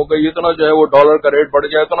انفلیشن ہو گئی، اتنا جو ہے وہ ڈالر کا ریٹ بڑھ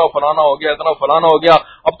گیا، اتنا فلانا ہو گیا، اتنا فلانا ہو گیا،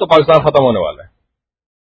 اب تو پاکستان ختم ہونے والا ہے،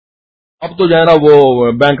 اب تو جو ہے نا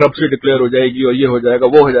وہ بینکرپسی ڈکلیئر ہو جائے گی اور یہ ہو جائے گا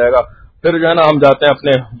وہ ہو جائے گا۔ پھر جو ہے نا ہم جاتے ہیں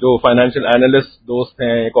اپنے جو فائنینشیل اینالسٹ دوست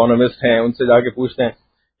ہیں، اکانومسٹ ہیں، ان سے جا کے پوچھتے ہیں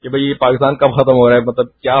کہ بھئی یہ پاکستان کب ختم ہو رہا ہے، مطلب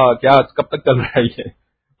کیا کب تک چل رہا ہے یہ؟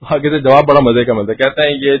 آگے سے جواب بڑا مزے کا ملتا ہے، کہتے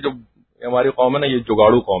ہیں یہ جو ہماری قوم ہے نا یہ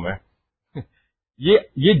جگاڑو قوم ہے،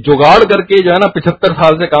 یہ جگاڑ کر کے جو ہے نا 75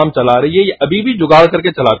 سال سے کام چلا رہی ہے، یہ ابھی بھی جگاڑ کر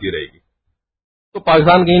کے چلاتی رہے گی، تو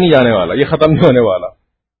پاکستان کہیں نہیں جانے والا، یہ ختم نہیں ہونے والا،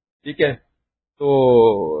 ٹھیک ہے؟ تو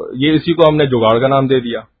یہ اسی کو ہم نے جگاڑ کا نام دے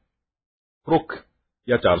دیا، رخ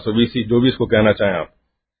یا 420 جو بھی اس کو کہنا چاہیں آپ۔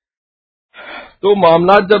 تو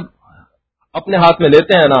معاملات جب اپنے ہاتھ میں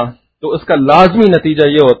لیتے ہیں نا تو اس کا لازمی نتیجہ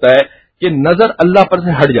یہ ہوتا ہے کہ نظر اللہ پر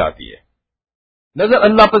سے ہٹ جاتی ہے۔ نظر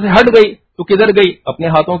اللہ پر سے ہٹ گئی تو کدھر گئی؟ اپنے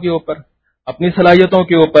ہاتھوں کے اوپر، اپنی صلاحیتوں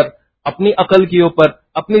کے اوپر، اپنی عقل کے اوپر،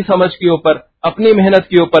 اپنی سمجھ کے اوپر، اپنی محنت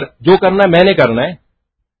کے اوپر۔ جو کرنا ہے میں نے کرنا ہے،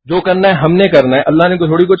 جو کرنا ہے ہم نے کرنا ہے، اللہ نے تو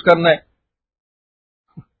تھوڑی کچھ کرنا ہے۔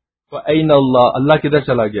 فَأَيْنَ اللَّهُ، اللہ کدھر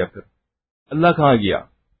چلا گیا؟ پھر اللہ کہاں گیا؟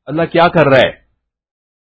 اللہ کیا کر رہا ہے؟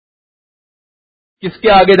 کس کے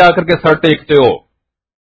آگے جا کر کے سر ٹیکتے ہو؟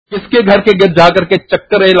 کس کے گھر کے گرد جا کر کے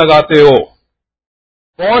چکریں لگاتے ہو؟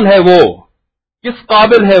 کون ہے وہ؟ کس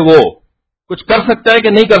قابل ہے وہ؟ کچھ کر سکتا ہے کہ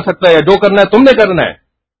نہیں کر سکتا ہے؟ جو کرنا ہے تم نے کرنا ہے۔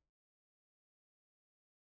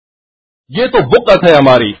 یہ تو بقعت ہے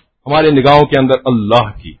ہماری نگاہوں کے اندر اللہ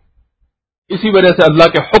کی، اسی وجہ سے اللہ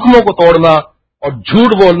کے حکموں کو توڑنا اور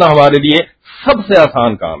جھوٹ بولنا ہمارے لیے سب سے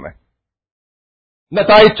آسان کام ہے۔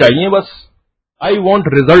 نتائج چاہیے بس، I want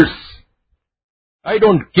results, I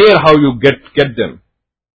don't care how you get them,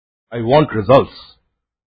 I want results.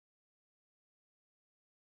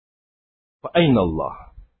 فَأَيْنَ اللَّهُ،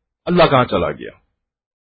 اللہ کہاں چلا گیا؟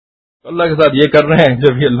 اللہ کے ساتھ یہ کر رہے ہیں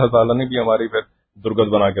جب اللہ تعالیٰ نے بھی ہماری پھر درگت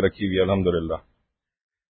بنا کے رکھی ہوئی الحمدللہ۔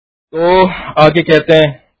 تو آگے کہتے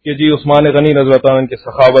ہیں کہ جی عثمان غنی رضی اللہ عنہ کی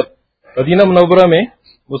سخاوت۔ مدینہ منورہ میں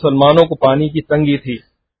مسلمانوں کو پانی کی تنگی تھی،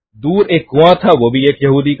 دور ایک کنواں تھا وہ بھی ایک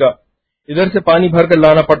یہودی کا، ادھر سے پانی بھر کر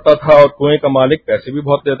لانا پڑتا تھا اور کنویں کا مالک پیسے بھی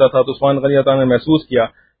بہت لیتا تھا۔ تو عثمان غنی رضی اللہ عنہ نے محسوس کیا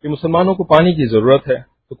کہ مسلمانوں کو پانی کی ضرورت ہے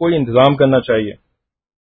تو کوئی انتظام کرنا چاہیے۔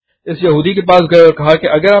 اس یہودی کے پاس گئے اور کہا کہ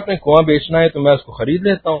اگر آپ نے کنواں بیچنا ہے تو میں اس کو خرید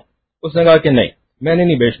لیتا ہوں۔ اس نے کہا کہ نہیں، میں نے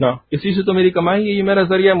نہیں بیچنا، اسی سے تو میری کمائی ہے، یہ میرا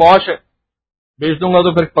ذریعہ معاش ہے، بیچ دوں گا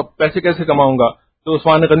تو پھر پیسے کیسے کماؤں گا؟ تو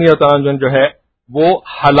عثمان غنی رضی اللہ عنہ جو ہے وہ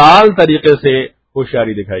حلال طریقے سے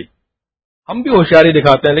ہوشیاری دکھائی۔ ہم بھی ہوشیاری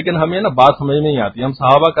دکھاتے ہیں لیکن ہمیں نا بات سمجھ میں نہیں آتی۔ ہم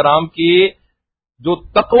صحابہ کرام کی جو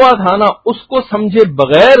تقوی تھا نا اس کو سمجھے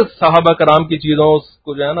بغیر صحابہ کرام کی چیزوں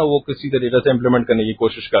کو جو ہے نا وہ کسی طریقے سے امپلیمنٹ کرنے کی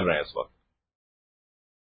کوشش کر رہے ہیں اس وقت.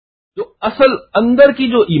 جو اصل اندر کی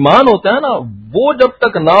جو ایمان ہوتا ہے نا وہ جب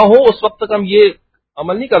تک نہ ہو اس وقت تک ہم یہ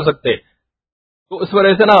عمل نہیں کر سکتے. تو اس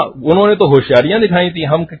وجہ سے نا انہوں نے تو ہوشیاریاں دکھائی تھی،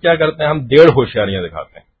 ہم کیا کرتے ہیں، ہم 1.5 ہوشیاریاں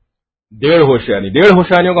دکھاتے ہیں. 1.5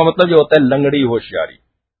 ہوشیاریوں کا مطلب یہ ہوتا ہے لنگڑی ہوشیاری.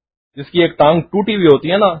 جس کی ایک ٹانگ ٹوٹی ہوئی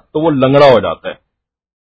ہوتی ہے نا تو وہ لنگڑا ہو جاتا ہے،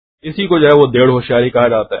 اسی کو جو ہے وہ 1.5 ہوشیاری کہا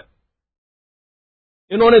جاتا ہے.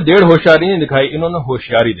 انہوں نے 1.5 ہوشیاری نہیں دکھائی، انہوں نے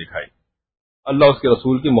ہوشیاری دکھائی اللہ اس کے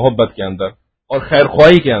رسول کی محبت کے اندر اور خیر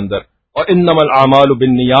خواہی کے اندر اور انما الاعمال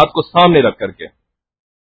بالنیات کو سامنے رکھ کر کے.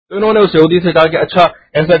 تو انہوں نے اس یہودی سے کہا کہ اچھا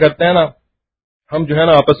ایسا کرتے ہیں نا، ہم جو ہے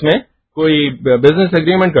نا آپس میں کوئی بزنس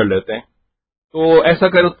ایگریمنٹ کر لیتے ہیں. تو ایسا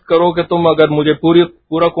کرو کہ تم اگر مجھے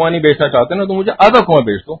پورا کنواں نہیں بیچنا چاہتے نا تو مجھے آدھا کنواں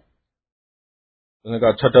بیچ دو. انہوں نے کہا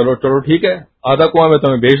اچھا چلو ٹھیک ہے، آدھا کنواں میں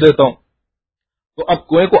تمہیں بیچ دیتا ہوں. تو اب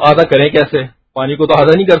کنویں کو آدھا کریں کیسے؟ پانی کو تو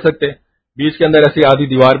آدھا نہیں کر سکتے، بیچ کے اندر ایسی آدھی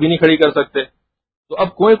دیوار بھی نہیں کھڑی کر سکتے. تو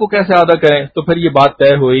اب کنویں کو کیسے آدھا کریں؟ تو پھر یہ بات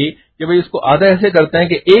طے ہوئی کہ بھئی اس کو آدھا ایسے کرتے ہیں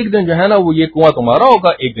کہ ایک دن جو ہے نا وہ یہ کنواں تمہارا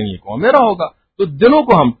ہوگا، ایک دن یہ کنواں میرا ہوگا. تو دنوں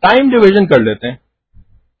کو ہم ٹائم ڈویژن کر لیتے ہیں.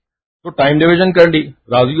 تو ٹائم ڈویژن کر لی،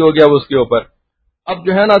 راضی ہو گیا وہ اس کے اوپر. اب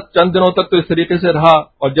جو ہے نا چند دنوں تک تو اس طریقے سے رہا،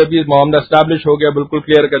 اور جب یہ معاملہ اسٹیبلش ہو گیا بالکل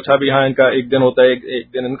کلیئر کہ اچھا بھی ہاں ان کا ایک دن ہوتا ہے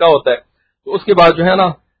ایک دن ان کا ہوتا ہے. تو اس کے بعد جو ہے نا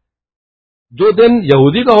جو دن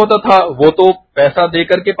یہودی کا ہوتا تھا وہ تو پیسہ دے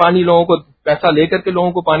کر کے پانی لوگوں کو پیسہ لے کر کے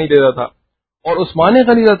لوگوں کو پانی دیتا تھا، اور عثمان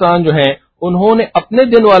غنی رضی اللہ عنہ جو ہیں انہوں نے اپنے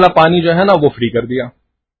دن والا پانی جو ہے نا وہ فری کر دیا.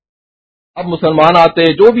 اب مسلمان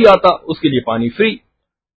آتے جو بھی آتا اس کے لیے پانی فری.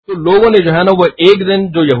 تو لوگوں نے جو ہے نا وہ ایک دن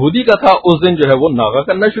جو یہودی کا تھا اس دن جو ہے وہ ناغہ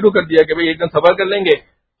کرنا شروع کر دیا کہ بھئی ایک دن صبر کر لیں گے،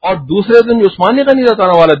 اور دوسرے دن جو عثمان غنی رضی اللہ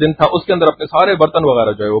عنہ والا دن تھا اس کے اندر اپنے سارے برتن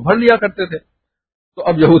وغیرہ جو ہے وہ بھر لیا کرتے تھے. تو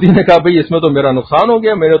اب یہودی نے کہا بھئی اس میں تو میرا نقصان ہو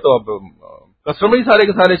گیا، میرے تو اب کسٹمر ہی سارے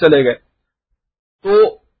کے سارے چلے گئے. تو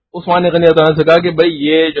عثمان غنی رضی اللہ عنہ سے کہا کہ بھئی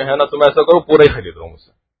یہ جو ہے نا تم ایسا کرو پورا ہی خرید لو مجھ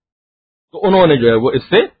سے. تو انہوں نے جو ہے وہ اس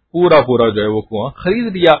سے پورا جو ہے وہ کنواں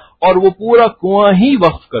خرید لیا اور وہ پورا کنواں ہی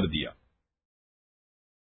وقف کر دیا.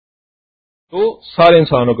 تو سارے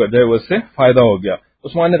انسانوں کا جو ہے وہ اس سے فائدہ ہو گیا.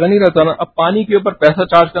 عثمان غنی رہتا نا اب پانی کے اوپر پیسہ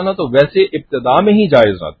چارج کرنا تو ویسے ابتدا میں ہی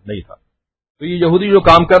جائز نہیں تھا. تو یہ یہودی جو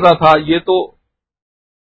کام کر رہا تھا یہ تو،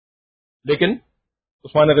 لیکن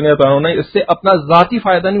عثمان غنی رضی اللہ عنہ نے اس سے اپنا ذاتی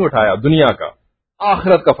فائدہ نہیں اٹھایا، دنیا کا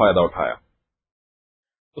آخرت کا فائدہ اٹھایا.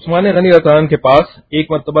 عثمان غنی رضی اللہ عنہ کے پاس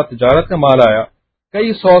ایک مرتبہ تجارت کا مال آیا،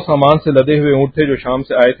 کئی 100 سامان سے لدے ہوئے اونٹ تھے جو شام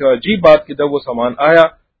سے آئے تھے، اور عجیب بات کہ جب وہ سامان آیا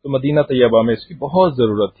تو مدینہ طیبہ میں اس کی بہت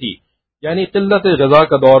ضرورت تھی. یعنی قلت غذا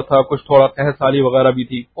کا دور تھا، کچھ تھوڑا قحط سالی وغیرہ بھی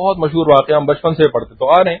تھی. بہت مشہور واقعہ، ہم بچپن سے پڑھتے تو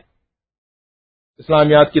آ رہے ہیں.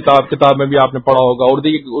 اسلامیات کتاب میں بھی آپ نے پڑھا ہوگا،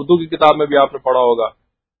 اردو کی کتاب میں بھی آپ نے پڑھا ہوگا،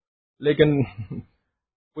 لیکن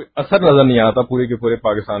کوئی اثر نظر نہیں آتا پورے کے پورے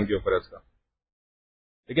پاکستان کے اوپر اس کا.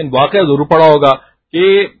 لیکن واقعہ ضرور پڑا ہوگا کہ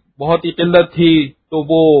بہت ہی قلت تھی. تو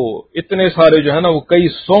وہ اتنے سارے جو ہے نا وہ کئی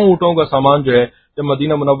 100 اونٹوں کا سامان جو ہے جب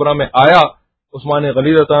مدینہ منورہ میں آیا عثمان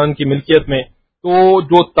غنی رضی اللہ عنہ کی ملکیت میں، تو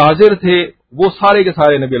جو تاجر تھے وہ سارے کے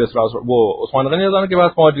سارے نبی علیہ السلام وہ عثمان غنی رضی اللہ عنہ کے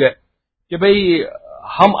پاس پہنچ گئے کہ بھئی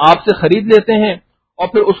ہم آپ سے خرید لیتے ہیں اور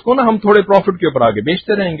پھر اس کو نا ہم تھوڑے پروفٹ کے اوپر آگے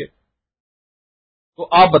بیچتے رہیں گے، تو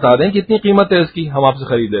آپ بتا دیں کتنی قیمت ہے اس کی، ہم آپ سے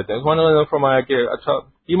خرید لیتے ہیں. عثمان غنی نے فرمایا کہ اچھا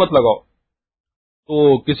قیمت لگاؤ.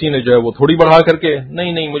 تو کسی نے جو ہے وہ تھوڑی بڑھا کر کے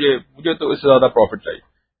نہیں مجھے تو اس سے زیادہ پروفٹ چاہیے.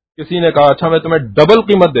 کسی نے کہا اچھا میں تمہیں ڈبل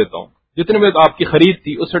قیمت دیتا ہوں، جتنے میں آپ کی خرید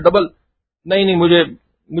تھی اس سے ڈبل. نہیں مجھے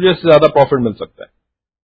اس سے زیادہ پروفٹ مل سکتا ہے.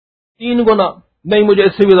 3 گنا، نہیں مجھے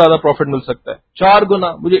اس سے بھی زیادہ پروفٹ مل سکتا ہے. 4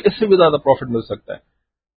 گنا، مجھے اس سے بھی زیادہ پروفٹ مل سکتا ہے.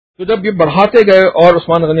 تو جب یہ بڑھاتے گئے اور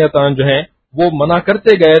عثمان غنی رضی اللہ عنہ جو ہیں وہ منع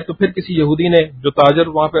کرتے گئے، تو پھر کسی یہودی نے، جو تاجر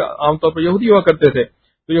وہاں پہ عام طور پہ یہودی ہوا کرتے تھے،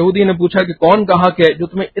 تو یہودی نے پوچھا کہ کون گاہک ہے جو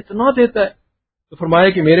تمہیں اتنا دیتا ہے؟ تو فرمایا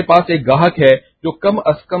کہ میرے پاس ایک گاہک ہے جو کم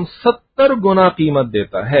از کم 70 گنا قیمت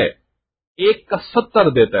دیتا ہے، ایک کا 70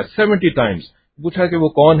 دیتا ہے، 70 ٹائمز. پوچھا کہ وہ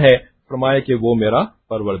کون ہے؟ فرمایا کہ وہ میرا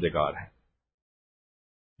پروردگار ہے،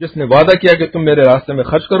 جس نے وعدہ کیا کہ تم میرے راستے میں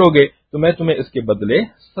خرچ کرو گے تو میں تمہیں اس کے بدلے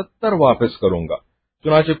 70 واپس کروں گا.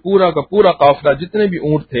 چنانچہ پورا کا پورا قافلہ جتنے بھی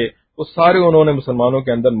اونٹ تھے وہ سارے انہوں نے مسلمانوں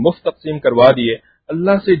کے اندر مفت تقسیم کروا دیے.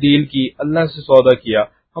 اللہ سے ڈیل کی، اللہ سے سودا کیا.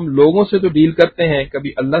 ہم لوگوں سے تو ڈیل کرتے ہیں،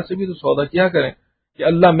 کبھی اللہ سے بھی تو سودا کیا کریں کہ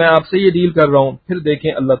اللہ میں آپ سے یہ ڈیل کر رہا ہوں. پھر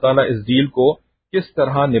دیکھیں اللہ تعالیٰ اس ڈیل کو کس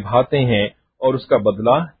طرح نبھاتے ہیں اور اس کا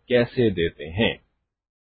بدلہ کیسے دیتے ہیں.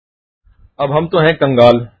 اب ہم تو ہیں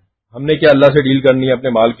کنگال، ہم نے کیا اللہ سے ڈیل کرنی ہے اپنے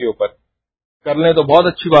مال کے اوپر؟ کر لیں تو بہت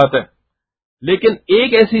اچھی بات ہے، لیکن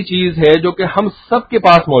ایک ایسی چیز ہے جو کہ ہم سب کے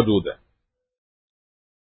پاس موجود ہے،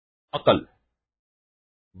 عقل،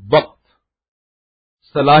 وقت،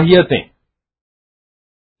 صلاحیتیں.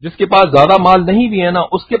 جس کے پاس زیادہ مال نہیں بھی ہے نا،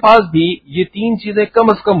 اس کے پاس بھی یہ تین چیزیں کم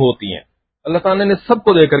از کم ہوتی ہیں. اللہ تعالیٰ نے سب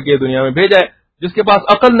کو دے کر کے دنیا میں بھیجا ہے. جس کے پاس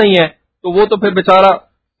عقل نہیں ہے تو وہ تو پھر بیچارہ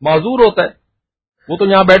معذور ہوتا ہے، وہ تو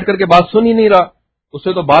یہاں بیٹھ کر کے بات سن ہی نہیں رہا، اس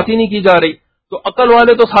سے تو بات ہی نہیں کی جا رہی. تو عقل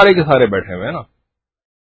والے تو سارے کے سارے بیٹھے ہوئے ہیں نا.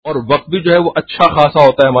 اور وقت بھی جو ہے وہ اچھا خاصا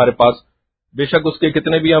ہوتا ہے ہمارے پاس. بے شک اس کے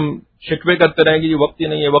کتنے بھی ہم شکوے کرتے رہیں گے یہ وقت ہی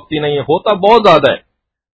نہیں ہے، وقت ہی نہیں ہے، ہوتا بہت زیادہ ہے.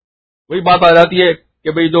 وہی بات آ جاتی ہے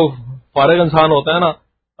کہ بھئی جو فارغ انسان ہوتا ہے نا،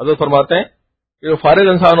 حضرت فرماتے ہیں کہ جو فارغ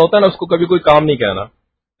انسان ہوتا ہے نا، اس کو کبھی کوئی کام نہیں کہنا،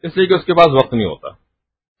 اس لیے کہ اس کے پاس وقت نہیں ہوتا.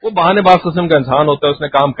 وہ بہانے باز قسم کا انسان ہوتا ہے، اس نے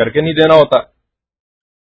کام کر کے نہیں دینا ہوتا،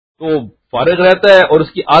 تو فارغ رہتا ہے اور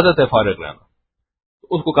اس کی عادت ہے فارغ رہنا،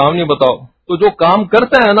 تو اس کو کام نہیں بتاؤ. تو جو کام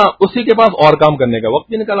کرتا ہے نا، اسی کے پاس اور کام کرنے کا وقت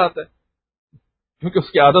بھی نکل آتا ہے، کیونکہ اس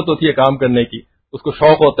کی عادت ہوتی ہے کام کرنے کی، اس کو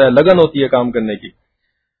شوق ہوتا ہے، لگن ہوتی ہے کام کرنے کی.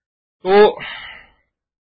 تو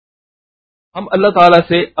ہم اللہ تعالیٰ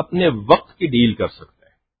سے اپنے وقت کی ڈیل کر سکتے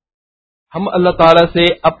ہیں، ہم اللہ تعالیٰ سے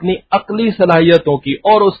اپنی عقلی صلاحیتوں کی،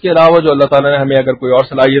 اور اس کے علاوہ جو اللہ تعالیٰ نے ہمیں اگر کوئی اور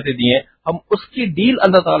صلاحیتیں دی ہیں، ہم اس کی ڈیل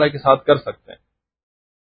اللہ تعالیٰ کے ساتھ کر سکتے ہیں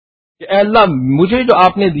کہ اے اللہ، مجھے جو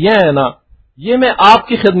آپ نے دیا ہے نا، یہ میں آپ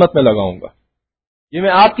کی خدمت میں لگاؤں گا، یہ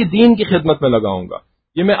میں آپ کی دین کی خدمت میں لگاؤں گا،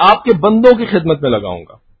 یہ میں آپ کے بندوں کی خدمت میں لگاؤں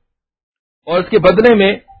گا، اور اس کے بدلے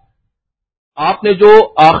میں آپ نے جو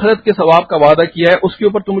آخرت کے ثواب کا وعدہ کیا ہے اس کے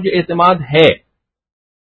اوپر تو مجھے اعتماد ہے،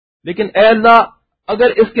 لیکن اے اللہ، اگر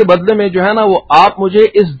اس کے بدلے میں جو ہے نا وہ آپ مجھے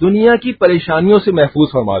اس دنیا کی پریشانیوں سے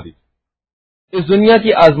محفوظ فرما دیجیے، اس دنیا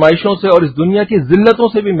کی آزمائشوں سے اور اس دنیا کی ذلتوں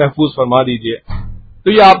سے بھی محفوظ فرما دیجیے،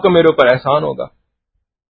 تو یہ آپ کا میرے اوپر احسان ہوگا.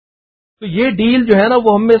 تو یہ ڈیل جو ہے نا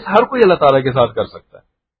وہ ہم میں سے ہر کوئی اللہ تعالیٰ کے ساتھ کر سکتا ہے.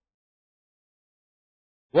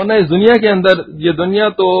 ورنہ اس دنیا کے اندر، یہ دنیا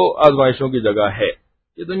تو آزمائشوں کی جگہ ہے،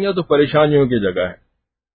 یہ دنیا تو پریشانیوں کی جگہ ہے،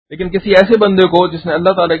 لیکن کسی ایسے بندے کو جس نے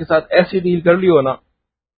اللہ تعالیٰ کے ساتھ ایسی ڈیل کر لی ہو نا،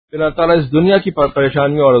 پھر اللہ تعالیٰ اس دنیا کی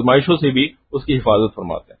پریشانیوں اور آزمائشوں سے بھی اس کی حفاظت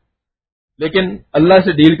فرماتے ہیں. لیکن اللہ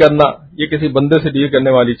سے ڈیل کرنا یہ کسی بندے سے ڈیل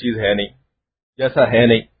کرنے والی چیز ہے نہیں، جیسا ہے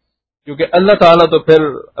نہیں، کیونکہ اللہ تعالیٰ تو پھر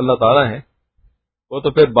اللہ تعالیٰ ہیں، وہ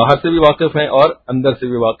تو پھر باہر سے بھی واقف ہیں اور اندر سے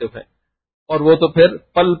بھی واقف ہیں، اور وہ تو پھر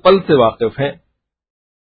پل پل سے واقف ہیں.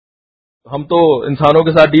 ہم تو انسانوں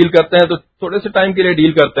کے ساتھ ڈیل کرتے ہیں تو تھوڑے سے ٹائم کے لیے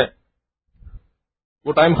ڈیل کرتے ہیں،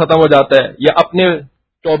 وہ ٹائم ختم ہو جاتا ہے، یا اپنے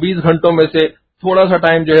 24 گھنٹوں میں سے تھوڑا سا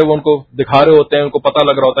ٹائم جو ہے وہ ان کو دکھا رہے ہوتے ہیں، ان کو پتہ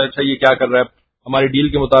لگ رہا ہوتا ہے اچھا یہ کیا کر رہا ہے، ہماری ڈیل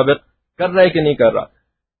کے مطابق کر رہا ہے کہ نہیں کر رہا.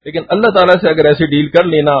 لیکن اللہ تعالیٰ سے اگر ایسی ڈیل کر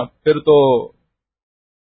لینا، پھر تو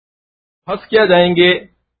پھنس کیا جائیں گے،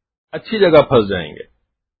 اچھی جگہ پھنس جائیں گے،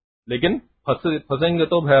 لیکن پھنسیں گے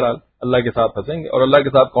تو بہرحال اللہ کے ساتھ پھنسیں گے، اور اللہ کے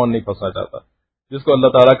ساتھ کون نہیں پھنسنا چاہتا. جس کو اللہ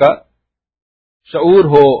تعالیٰ کا شعور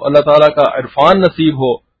ہو، اللہ تعالیٰ کا عرفان نصیب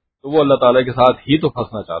ہو، تو وہ اللہ تعالیٰ کے ساتھ ہی تو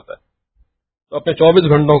پھنسنا چاہتا ہے. تو اپنے 24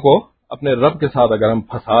 گھنٹوں کو اپنے رب کے ساتھ اگر ہم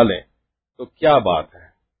پھنسا لیں تو کیا بات ہے،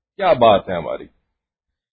 کیا بات ہے ہماری.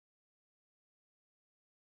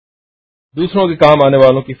 دوسروں کے کام آنے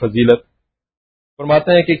والوں کی فضیلت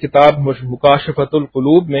فرماتے ہیں کہ کتاب مکاشفۃ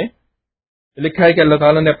القلوب میں لکھا ہے کہ اللہ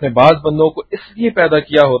تعالیٰ نے اپنے بعض بندوں کو اس لیے پیدا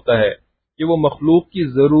کیا ہوتا ہے کہ وہ مخلوق کی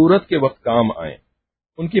ضرورت کے وقت کام آئیں.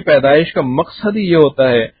 ان کی پیدائش کا مقصد ہی یہ ہوتا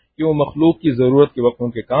ہے کہ وہ مخلوق کی ضرورت کے وقت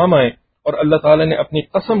ان کے کام آئیں. اور اللہ تعالیٰ نے اپنی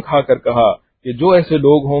قسم کھا کر کہا کہ جو ایسے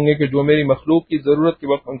لوگ ہوں گے کہ جو میری مخلوق کی ضرورت کے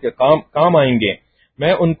وقت ان کے کام آئیں گے،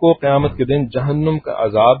 میں ان کو قیامت کے دن جہنم کا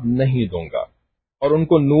عذاب نہیں دوں گا، اور ان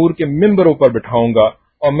کو نور کے ممبروں پر بٹھاؤں گا،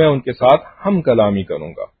 اور میں ان کے ساتھ ہم کلامی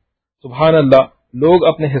کروں گا. سبحان اللہ، لوگ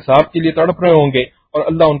اپنے حساب کے لیے تڑپ رہے ہوں گے، اور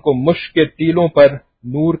اللہ ان کو مشک کے تیلوں پر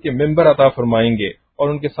نور کے ممبر عطا فرمائیں گے اور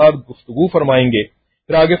ان کے ساتھ گفتگو فرمائیں گے.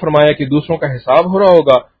 پھر آگے فرمایا کہ دوسروں کا حساب ہو رہا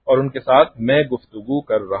ہوگا اور ان کے ساتھ میں گفتگو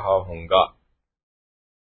کر رہا ہوں گا.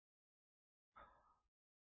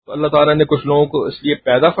 تو اللہ تعالیٰ نے کچھ لوگوں کو اس لیے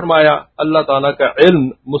پیدا فرمایا، اللہ تعالیٰ کا علم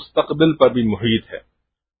مستقبل پر بھی محیط ہے.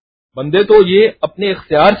 بندے تو یہ اپنے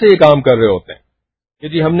اختیار سے یہ کام کر رہے ہوتے ہیں کہ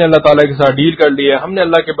جی ہم نے اللہ تعالیٰ کے ساتھ ڈیل کر لی ہے، ہم نے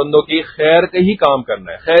اللہ کے بندوں کی خیر کا ہی کام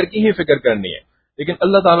کرنا ہے، خیر کی ہی فکر کرنی ہے. لیکن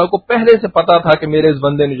اللہ تعالیٰ کو پہلے سے پتا تھا کہ میرے اس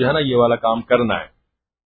بندے نے جو ہے نا یہ والا کام کرنا ہے.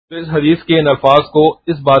 تو اس حدیث کے ان الفاظ کو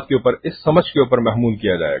اس بات کے اوپر، اس سمجھ کے اوپر محمول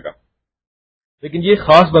کیا جائے گا. لیکن یہ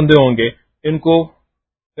خاص بندے ہوں گے، ان کو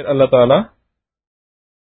پھر اللہ تعالیٰ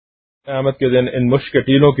قیامت کے دن ان مشک کے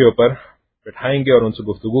ٹیلوں کے اوپر بٹھائیں گے اور ان سے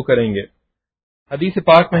گفتگو کریں گے. حدیث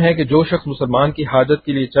پاک میں ہے کہ جو شخص مسلمان کی حاجت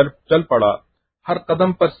کے لیے چل پڑا، ہر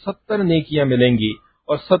قدم پر 70 نیکیاں ملیں گی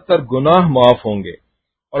اور 70 گناہ معاف ہوں گے.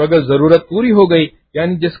 اور اگر ضرورت پوری ہو گئی،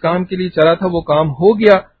 یعنی جس کام کے لیے چلا تھا وہ کام ہو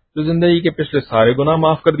گیا، تو زندگی کے پچھلے سارے گناہ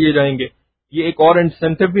معاف کر دیے جائیں گے. یہ ایک اور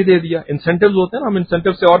انسینٹو بھی دے دیا. انسینٹوز ہوتے ہیں نا، ہم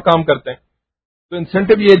انسینٹو سے اور کام کرتے ہیں، تو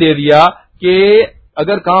انسینٹو یہ دے دیا کہ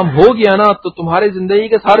اگر کام ہو گیا نا تو تمہارے زندگی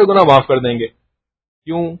کے سارے گناہ معاف کر دیں گے.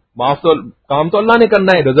 کیوں؟ کام تو اللہ نے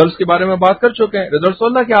کرنا ہے. ریزلٹس کے بارے میں بات کر چکے ہیں. ریزلٹس تو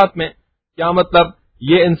اللہ کے ہاتھ میں. کیا مطلب؟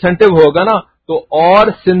 یہ انسینٹو ہوگا نا تو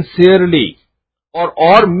اور سنسیئرلی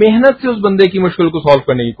اور محنت سے اس بندے کی مشکل کو سالو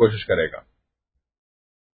کرنے کی کوشش کرے گا.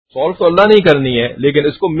 سالو تو اللہ نہیں کرنی ہے لیکن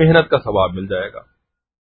اس کو محنت کا ثواب مل جائے گا.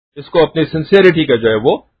 اس کو اپنی سنسیئرٹی کا جو ہے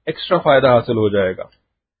وہ ایکسٹرا فائدہ حاصل ہو جائے گا.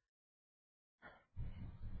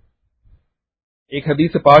 ایک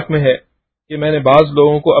حدیث پاک میں ہے کہ میں نے بعض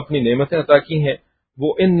لوگوں کو اپنی نعمتیں عطا کی ہیں،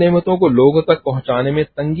 وہ ان نعمتوں کو لوگوں تک پہنچانے میں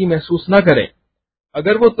تنگی محسوس نہ کریں.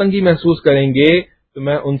 اگر وہ تنگی محسوس کریں گے تو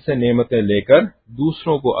میں ان سے نعمتیں لے کر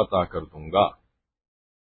دوسروں کو عطا کر دوں گا.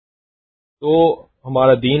 تو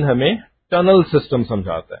ہمارا دین ہمیں ٹنل سسٹم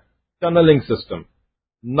سمجھاتا ہے. ٹنلنگ سسٹم،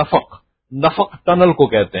 نفق ٹنل کو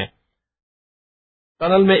کہتے ہیں.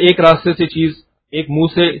 ٹنل میں ایک راستے سے ایک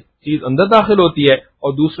منہ سے چیز اندر داخل ہوتی ہے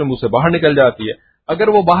اور دوسرے منہ سے باہر نکل جاتی ہے. اگر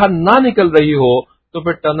وہ باہر نہ نکل رہی ہو تو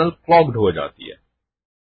پھر ٹنل کلاگڈ ہو جاتی ہے،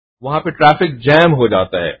 وہاں پہ ٹریفک جیم ہو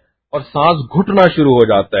جاتا ہے اور سانس گھٹنا شروع ہو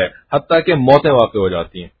جاتا ہے، حتیٰ کہ موتیں واقع ہو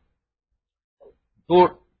جاتی ہیں. تو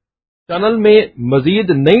ٹنل میں مزید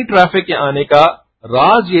نئی ٹریفک کے آنے کا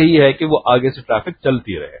راز یہی ہے کہ وہ آگے سے ٹریفک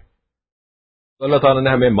چلتی رہے. تو اللہ تعالیٰ نے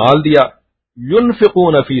ہمیں مال دیا،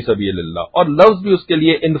 ينفقون فی سبیل اللہ، اور لفظ بھی اس کے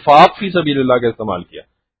لیے انفاق فی سبیل اللہ کا استعمال کیا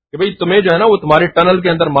کہ بھئی تمہیں جو ہے نا وہ تمہارے ٹنل کے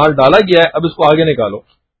اندر مال ڈالا گیا ہے، اب اس کو آگے نکالو.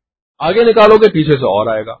 آگے نکالو گے پیچھے سے اور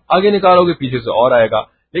آئے گا، آگے نکالو گے پیچھے سے اور آئے گا.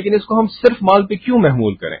 لیکن اس کو ہم صرف مال پہ کیوں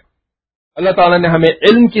محمول کریں؟ اللہ تعالیٰ نے ہمیں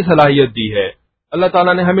علم کی صلاحیت دی ہے، اللہ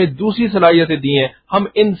تعالیٰ نے ہمیں دوسری صلاحیتیں دی ہیں. ہم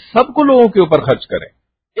ان سب کو لوگوں کے اوپر خرچ کریں،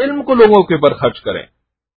 علم کو لوگوں کے اوپر خرچ کریں،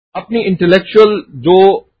 اپنی انٹلیکچوئل جو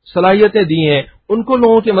صلاحیتیں دی ہیں ان کو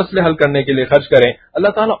لوگوں کے مسئلے حل کرنے کے لیے خرچ کریں.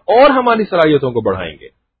 اللہ تعالیٰ اور ہماری صلاحیتوں کو بڑھائیں گے،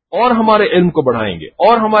 اور ہمارے علم کو بڑھائیں گے،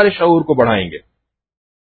 اور ہمارے شعور کو بڑھائیں گے.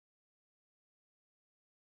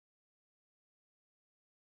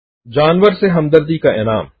 جانور سے ہمدردی کا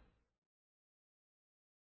انعام.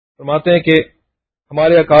 فرماتے ہیں کہ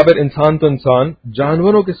ہمارے اکابر انسان تو انسان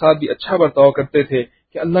جانوروں کے ساتھ بھی اچھا برتاؤ کرتے تھے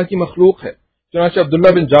کہ اللہ کی مخلوق ہے. چنانچہ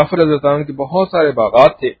عبداللہ بن جعفر رضی اللہ عنہ کے بہت سارے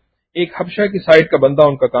باغات تھے. ایک حبشہ کی سائٹ کا بندہ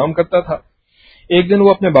ان کا کام کرتا تھا. ایک دن وہ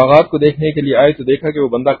اپنے باغات کو دیکھنے کے لیے آئے تو دیکھا کہ وہ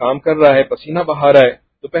بندہ کام کر رہا ہے، پسینہ بہا رہا ہے.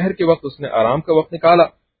 دوپہر کے وقت اس نے آرام کا وقت نکالا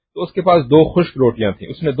تو اس کے پاس 2 خشک روٹیاں تھیں.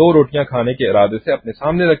 اس نے 2 روٹیاں کھانے کے ارادے سے اپنے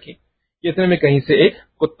سامنے رکھی. اتنے میں کہیں سے ایک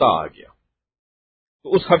کتا آ گیا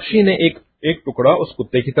تو اس حبشی نے ایک ٹکڑا اس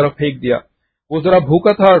کتے کی طرف پھینک دیا. وہ ذرا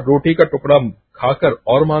بھوکا تھا، روٹی کا ٹکڑا کھا کر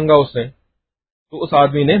اور مانگا اس نے، تو اس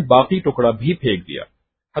آدمی نے باقی ٹکڑا بھی پھینک دیا.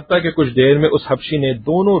 حتیٰ کہ کچھ دیر میں اس حبشی نے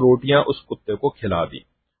دونوں روٹیاں اس کتے کو کھلا دی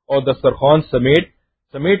اور دسترخوان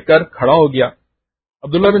سمیٹ کر کھڑا ہو گیا.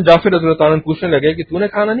 عبداللہ بن جعفر رضی اللہ عنہ پوچھنے لگے کہ تو نے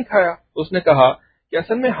کھانا نہیں کھایا؟ اس نے کہا کہ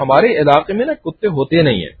اصل میں ہمارے علاقے میں نا کتے ہوتے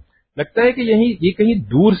نہیں ہیں، لگتا ہے کہ یہ کہیں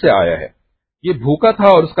دور سے آیا ہے. یہ بھوکا تھا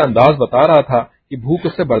اور اس کا انداز بتا رہا تھا کہ بھوک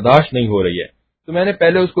اس سے برداشت نہیں ہو رہی ہے، تو میں نے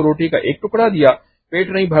پہلے اس کو روٹی کا ایک ٹکڑا دیا، پیٹ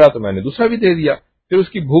نہیں بھرا تو میں نے دوسرا بھی دے دیا، پھر اس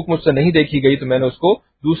کی بھوک مجھ سے نہیں دیکھی گئی تو میں نے اس کو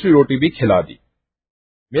دوسری روٹی بھی کھلا دی.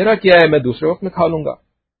 میرا کیا ہے، میں دوسرے وقت میں کھا لوں گا.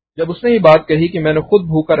 جب اس نے یہ بات کہی کہ میں نے خود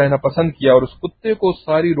بھوکا رہنا پسند کیا اور اس کتے کو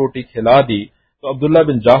ساری روٹی کھلا دی، تو عبداللہ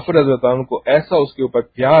بن جعفر رضی اللہ عنہ کو ایسا اس کے اوپر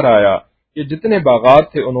پیار آیا کہ جتنے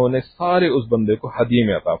باغات تھے انہوں نے سارے اس بندے کو ہدیے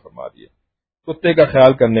میں عطا فرما دیے. کتے کا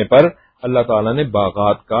خیال کرنے پر اللہ تعالیٰ نے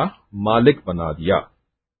باغات کا مالک بنا دیا.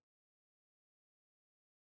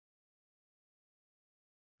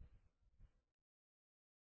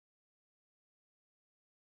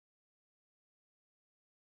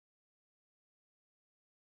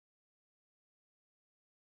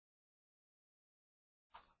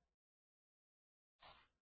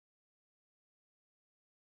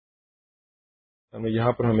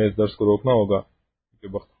 یہاں پر ہمیں اس درس کو روکنا ہوگا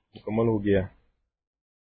کیونکہ وقت مکمل ہو گیا.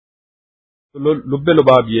 تو لب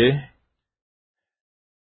لباب یہ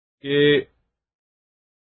کہ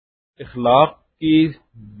اخلاق کی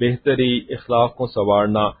بہتری، اخلاق کو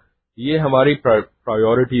سنوارنا، یہ ہماری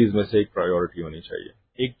پرائیورٹیز میں سے ایک پرائیورٹی ہونی چاہیے،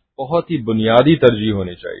 ایک بہت ہی بنیادی ترجیح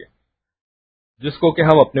ہونی چاہیے، جس کو کہ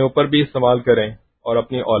ہم اپنے اوپر بھی استعمال کریں اور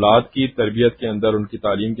اپنی اولاد کی تربیت کے اندر، ان کی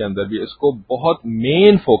تعلیم کے اندر بھی اس کو بہت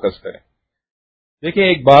مین فوکس کریں. دیکھیں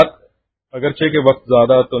ایک بات، اگرچہ کہ وقت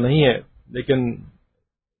زیادہ تو نہیں ہے لیکن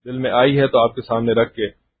دل میں آئی ہے تو آپ کے سامنے رکھ کے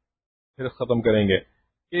پھر ختم کریں گے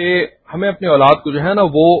کہ ہمیں اپنی اولاد کو جو ہے نا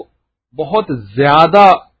وہ بہت زیادہ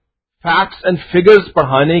فیکٹس اینڈ فگرز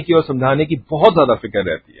پڑھانے کی اور سمجھانے کی بہت زیادہ فکر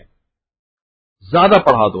رہتی ہے. زیادہ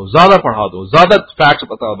پڑھا دو، زیادہ فیکٹس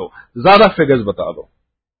بتا دو، زیادہ فگرز بتا دو،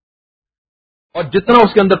 اور جتنا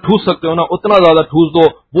اس کے اندر ٹھوس سکتے ہو نا اتنا زیادہ ٹھوس دو.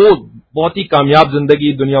 وہ بہت ہی کامیاب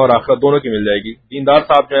زندگی دنیا اور آخرت دونوں کی مل جائے گی. دیندار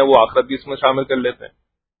صاحب جو ہیں وہ آخرت بھی اس میں شامل کر لیتے ہیں.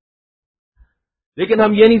 لیکن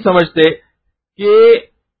ہم یہ نہیں سمجھتے کہ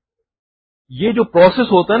یہ جو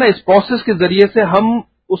پروسیس ہوتا ہے نا، اس پروسیس کے ذریعے سے ہم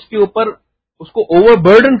اس کے اوپر اس کو اوور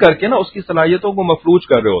برڈن کر کے نا اس کی صلاحیتوں کو مفلوج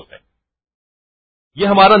کر رہے ہوتے ہیں. یہ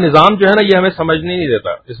ہمارا نظام جو ہے نا، یہ ہمیں سمجھنے نہیں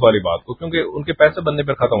دیتا اس والی بات کو، کیونکہ ان کے پیسے بننے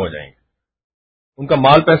پر ختم ہو جائیں گے. ان کا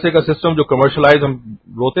مال پیسے کا سسٹم جو کمرشلائز ہم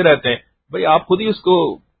روتے رہتے ہیں، بھئی آپ خود ہی اس کو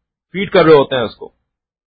فیڈ کر رہے ہوتے ہیں اس کو.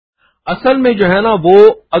 اصل میں جو ہے نا، وہ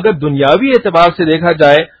اگر دنیاوی اعتبار سے دیکھا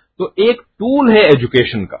جائے تو ایک ٹول ہے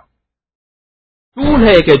ایجوکیشن کا، ٹول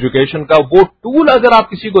ہے ایک ایجوکیشن کا. وہ ٹول اگر آپ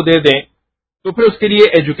کسی کو دے دیں تو پھر اس کے لیے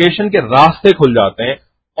ایجوکیشن کے راستے کھل جاتے ہیں،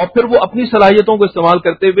 اور پھر وہ اپنی صلاحیتوں کو استعمال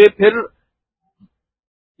کرتے ہوئے پھر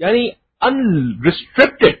یعنی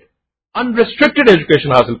انریسٹرکٹڈ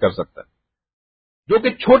ایجوکیشن حاصل کر سکتا ہے. جو کہ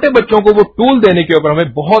چھوٹے بچوں کو وہ ٹول دینے کے اوپر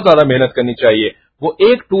ہمیں بہت زیادہ محنت کرنی چاہیے. وہ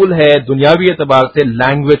ایک ٹول ہے دنیاوی اعتبار سے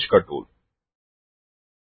لینگویج کا ٹول،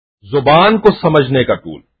 زبان کو سمجھنے کا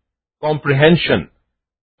ٹول، کمپریہنشن.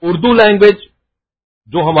 اردو لینگویج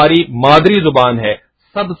جو ہماری مادری زبان ہے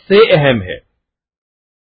سب سے اہم ہے،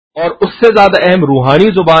 اور اس سے زیادہ اہم روحانی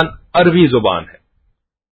زبان عربی زبان ہے،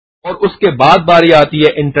 اور اس کے بعد باری آتی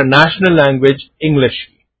ہے انٹرنیشنل لینگویج انگلش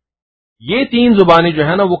کی. یہ تین زبانیں جو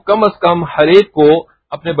ہے نا، وہ کم از کم ہر ایک کو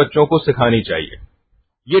اپنے بچوں کو سکھانی چاہیے.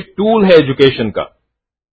 یہ ٹول ہے ایجوکیشن کا،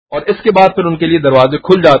 اور اس کے بعد پھر ان کے لیے دروازے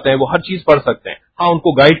کھل جاتے ہیں، وہ ہر چیز پڑھ سکتے ہیں. ہاں، ان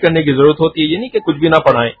کو گائیڈ کرنے کی ضرورت ہوتی ہے، یہ نہیں کہ کچھ بھی نہ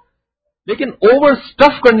پڑھائیں، لیکن اوور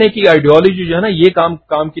سٹف کرنے کی آئیڈیالوجی جو ہے نا، یہ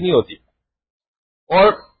کام کی نہیں ہوتی.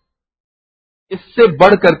 اور اس سے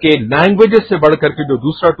بڑھ کر کے، لینگویجز سے بڑھ کر کے جو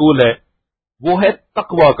دوسرا ٹول ہے وہ ہے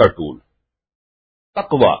تقوی کا ٹول.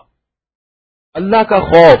 تقوی، اللہ کا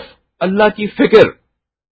خوف، اللہ کی فکر،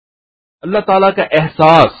 اللہ تعالی کا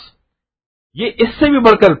احساس، یہ اس سے بھی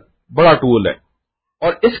بڑھ کر بڑا ٹول ہے.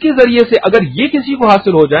 اور اس کے ذریعے سے اگر یہ کسی کو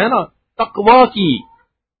حاصل ہو جائے نا،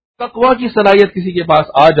 تقوی کی صلاحیت کسی کے پاس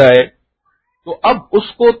آ جائے، تو اب اس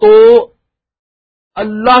کو تو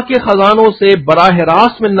اللہ کے خزانوں سے براہ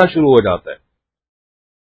راست ملنا شروع ہو جاتا ہے.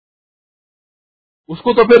 اس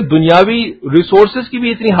کو تو پھر دنیاوی ریسورسز کی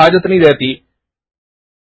بھی اتنی حاجت نہیں رہتی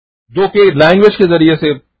جو کہ لینگویج کے ذریعے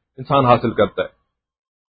سے انسان حاصل کرتا ہے.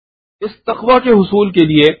 اس تقوی کے حصول کے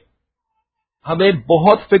لیے ہمیں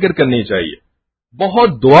بہت فکر کرنی چاہیے، بہت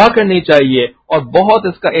دعا کرنی چاہیے، اور بہت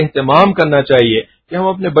اس کا اہتمام کرنا چاہیے کہ ہم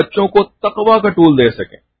اپنے بچوں کو تقوی کا ٹول دے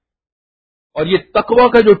سکیں. اور یہ تقوی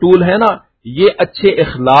کا جو ٹول ہے نا، یہ اچھے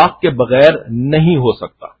اخلاق کے بغیر نہیں ہو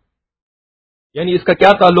سکتا. یعنی اس کا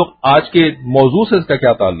کیا تعلق آج کے موضوع سے، اس کا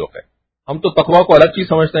کیا تعلق ہے؟ ہم تو تقوی کو الگ چیز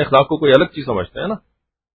سمجھتے ہیں، اخلاق کو کوئی الگ چیز سمجھتے ہیں نا.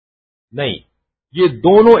 نہیں، یہ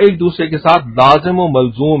دونوں ایک دوسرے کے ساتھ لازم و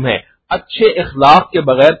ملزوم ہیں. اچھے اخلاق کے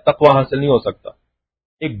بغیر تقوی حاصل نہیں ہو سکتا.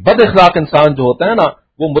 ایک بد اخلاق انسان جو ہوتا ہے نا،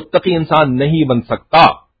 وہ متقی انسان نہیں بن سکتا.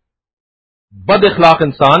 بد اخلاق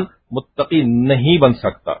انسان متقی نہیں بن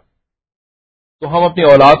سکتا. تو ہم اپنی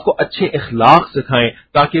اولاد کو اچھے اخلاق سکھائیں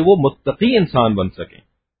تاکہ وہ متقی انسان بن سکیں.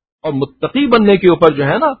 اور متقی بننے کے اوپر جو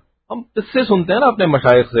ہے نا، ہم قصے سنتے ہیں نا اپنے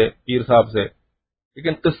مشائخ سے، پیر صاحب سے،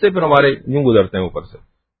 لیکن قصے پھر ہمارے یوں گزرتے ہیں اوپر سے.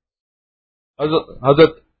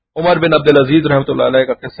 حضرت عمر بن عبدالعزیز رحمۃ اللہ علیہ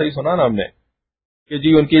کا قصہ ہی سنا نا ہم نے، کہ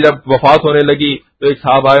جی ان کی جب وفات ہونے لگی تو ایک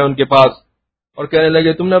صاحب آئے ان کے پاس اور کہنے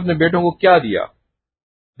لگے تم نے اپنے بیٹوں کو کیا دیا؟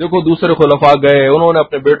 دیکھو دوسرے خلفاء گئے، انہوں نے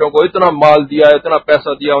اپنے بیٹوں کو اتنا مال دیا، اتنا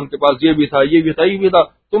پیسہ دیا، ان کے پاس یہ بھی تھا، یہ بھی تھا، یہ بھی تھا،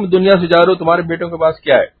 تم دنیا سے جا رہے ہو، تمہارے بیٹوں کے پاس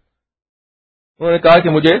کیا ہے؟ انہوں نے کہا کہ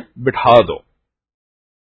مجھے بٹھا دو.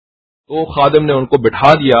 تو خادم نے ان کو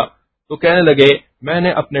بٹھا دیا تو کہنے لگے میں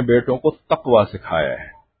نے اپنے بیٹوں کو تقوی سکھایا ہے،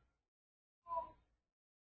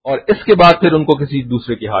 اور اس کے بعد پھر ان کو کسی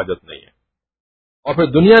دوسرے کی حاجت نہیں ہے. اور پھر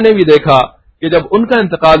دنیا نے بھی دیکھا کہ جب ان کا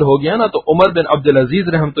انتقال ہو گیا نا، تو عمر بن عبدالعزیز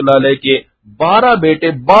رحمۃ اللہ علیہ کے 12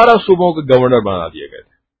 بیٹے 12 صوبوں کے گورنر بنا دیے گئے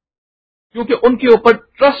تھے، کیونکہ ان کے اوپر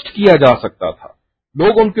ٹرسٹ کیا جا سکتا تھا،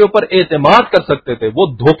 لوگ ان کے اوپر اعتماد کر سکتے تھے. وہ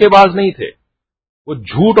دھوکے باز نہیں تھے، وہ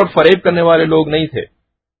جھوٹ اور فریب کرنے والے لوگ نہیں تھے.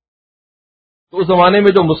 تو اس زمانے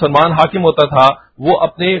میں جو مسلمان حاکم ہوتا تھا وہ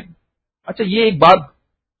اپنے اچھا یہ ایک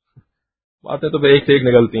باتیں تو ایک سے ایک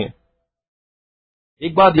نکلتی ہیں.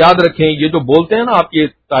 ایک بات یاد رکھیں، یہ جو بولتے ہیں نا آپ کی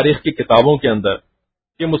تاریخ کی کتابوں کے اندر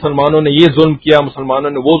کہ مسلمانوں نے یہ ظلم کیا، مسلمانوں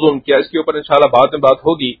نے وہ ظلم کیا، اس کے اوپر انشاءاللہ بعد میں بات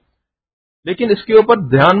ہوگی، لیکن اس کے اوپر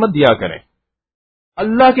دھیان مت دیا کریں.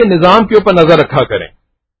 اللہ کے نظام کے اوپر نظر رکھا کریں.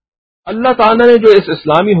 اللہ تعالیٰ نے جو اس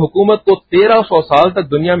اسلامی حکومت کو 1300 سال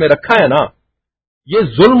تک دنیا میں رکھا ہے نا، یہ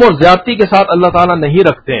ظلم اور زیادتی کے ساتھ اللہ تعالیٰ نہیں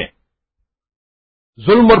رکھتے ہیں.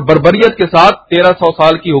 ظلم اور بربریت کے ساتھ 1300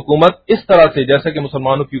 سال کی حکومت اس طرح سے جیسا کہ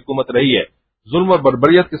مسلمانوں کی حکومت رہی ہے، ظلم اور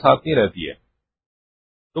بربریت کے ساتھ نہیں رہتی ہے.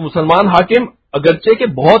 تو مسلمان حاکم اگرچہ کہ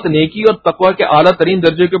بہت نیکی اور تقوی کے اعلیٰ ترین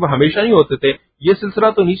درجے کے اوپر ہمیشہ نہیں ہوتے تھے، یہ سلسلہ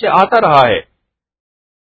تو نیچے آتا رہا ہے،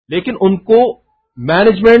 لیکن ان کو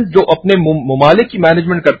مینجمنٹ جو اپنے ممالک کی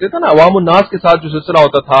مینجمنٹ کرتے تھے نا، عوام الناس کے ساتھ جو سلسلہ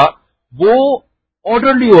ہوتا تھا وہ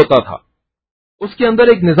آرڈرلی ہوتا تھا، اس کے اندر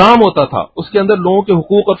ایک نظام ہوتا تھا، اس کے اندر لوگوں کے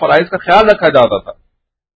حقوق اور فرائض کا خیال رکھا جاتا تھا.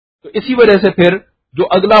 تو اسی وجہ سے پھر جو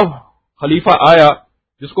اگلا خلیفہ آیا،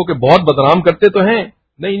 جس کو کہ بہت بدنام کرتے تو ہیں،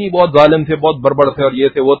 نہیں بہت ظالم تھے، بہت بربر تھے اور یہ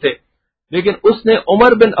تھے وہ تھے، لیکن اس نے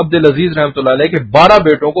عمر بن عبد العزیز رحمۃ اللہ علیہ کے 12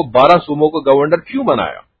 بیٹوں کو 12 صوبوں کو گورنر کیوں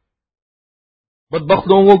بنایا؟ بدبخت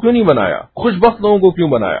لوگوں کو کیوں نہیں بنایا؟ خوش بخت لوگوں کو کیوں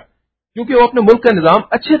بنایا؟ کیونکہ وہ اپنے ملک کا نظام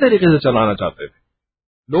اچھے طریقے سے چلانا چاہتے تھے،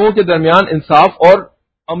 لوگوں کے درمیان انصاف اور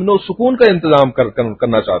امن و سکون کا انتظام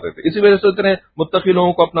کرنا چاہتے تھے. اسی وجہ سے اتنے متقی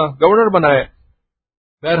لوگوں کو اپنا گورنر بنائے.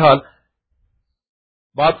 بہرحال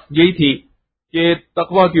بات یہی تھی کہ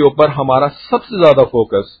تقوی کے اوپر ہمارا سب سے زیادہ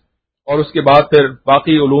فوکس، اور اس کے بعد پھر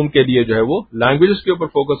باقی علوم کے لیے جو ہے وہ لینگویجز کے اوپر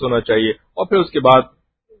فوکس ہونا چاہیے، اور پھر اس کے بعد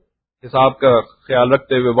حساب کا خیال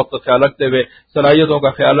رکھتے ہوئے، وقت کا خیال رکھتے ہوئے، صلاحیتوں کا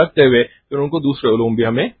خیال رکھتے ہوئے پھر ان کو دوسرے علوم بھی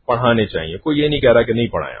ہمیں پڑھانے چاہیے. کوئی یہ نہیں کہہ رہا کہ نہیں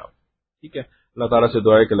پڑھائیں آپ، ٹھیک ہے. اللہ تعالیٰ سے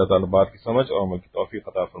دعا ہے کہ اللہ تعالیٰ بات کی سمجھ اور عمل کی توفیق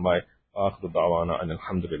عطا فرمائے. آخر دعوانا ان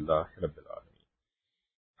الحمدللہ رب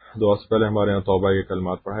العالمین. دعا سے پہلے ہمارے یہاں توبہ کے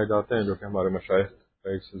کلمات پڑھائے جاتے ہیں، جو کہ ہمارے مشائخ کا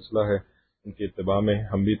ایک سلسلہ ہے، ان کی اتباع میں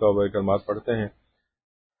ہم بھی توبہ کے کلمات پڑھتے ہیں.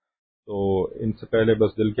 تو ان سے پہلے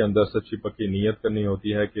بس دل کے اندر سچی پکی نیت کرنی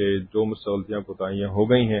ہوتی ہے کہ جو مجھ سے غلطیاں کوتاہیاں ہو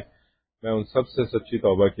گئی ہیں، میں ان سب سے سچی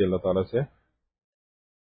توبہ کی اللہ تعالیٰ سے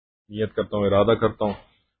نیت کرتا ہوں، ارادہ کرتا ہوں.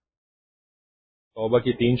 توبہ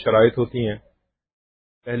کی 3 شرائط ہوتی ہیں.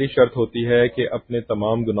 پہلی شرط ہوتی ہے کہ اپنے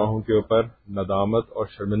تمام گناہوں کے اوپر ندامت اور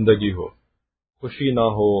شرمندگی ہو، خوشی نہ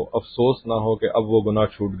ہو، افسوس نہ ہو کہ اب وہ گناہ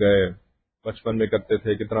چھوٹ گئے، بچپن میں کرتے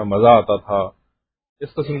تھے کتنا مزہ آتا تھا.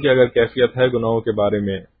 اس قسم کی اگر کیفیت ہے گناہوں کے بارے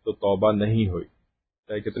میں تو توبہ نہیں ہوئی،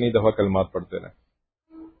 چاہے کتنی دفعہ کلمات پڑھتے رہیں.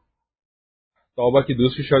 توبہ کی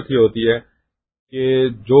دوسری شرط یہ ہوتی ہے کہ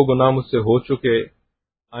جو گناہ مجھ سے ہو چکے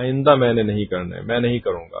آئندہ میں نے نہیں کرنے، میں نہیں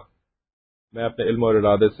کروں گا، میں اپنے علم اور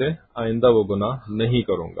ارادے سے آئندہ وہ گناہ نہیں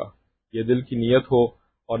کروں گا. یہ دل کی نیت ہو،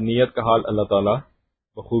 اور نیت کا حال اللہ تعالیٰ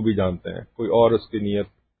بخوبی جانتے ہیں، کوئی اور اس کی نیت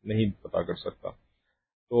نہیں پتا کر سکتا.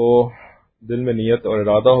 تو دل میں نیت اور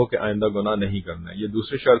ارادہ ہو کہ آئندہ گناہ نہیں کرنا ہے، یہ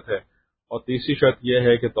دوسری شرط ہے. اور تیسری شرط یہ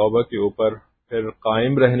ہے کہ توبہ کے اوپر پھر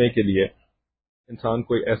قائم رہنے کے لیے انسان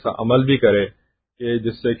کوئی ایسا عمل بھی کرے کہ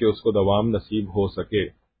جس سے کہ اس کو دوام نصیب ہو سکے.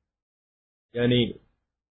 یعنی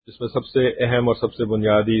جس میں سب سے اہم اور سب سے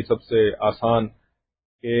بنیادی، سب سے آسان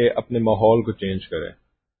کہ اپنے ماحول کو چینج کرے،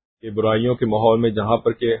 کہ برائیوں کے ماحول میں جہاں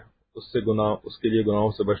پر کہ اس کے لیے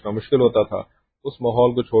گناہوں سے بچنا مشکل ہوتا تھا، اس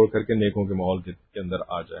ماحول کو چھوڑ کر کے نیکوں کے ماحول کے اندر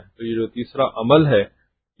آ جائے. تو یہ جو تیسرا عمل ہے،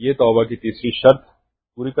 یہ توبہ کی تیسری شرط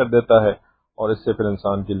پوری کر دیتا ہے، اور اس سے پھر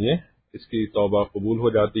انسان کے لیے اس کی توبہ قبول ہو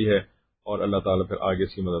جاتی ہے، اور اللہ تعالیٰ پھر آگے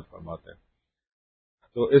سے مدد فرماتے ہیں.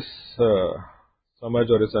 تو اس سمجھ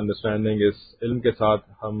اور اس انڈرسٹینڈنگ، اس علم کے ساتھ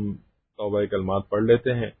ہم توبہ کلمات پڑھ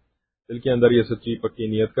لیتے ہیں. دل کے اندر یہ سچی پکی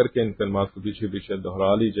نیت کر کے ان کلمات کو پیچھے پیچھے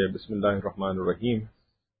دہرا لیجئے. بسم اللہ الرحمن الرحیم.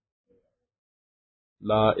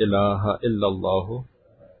 لا الہ الا اللہ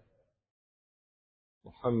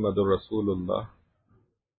محمد الرسول اللہ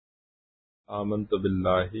آمنت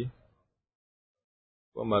باللہ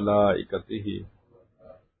وملائکتہ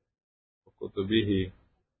وکتبہ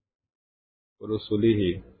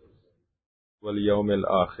ورسلہ والیوم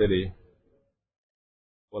الآخر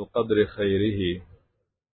والقدر خیرہ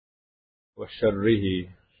وشرہ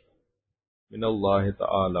من اللہ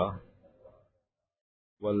تعالی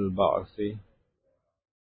والبعث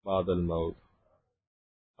بعد الموت.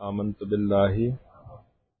 آمنت باللہ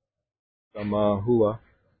کما ہوا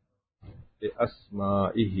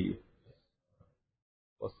باسمائہ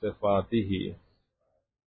وصفاتہ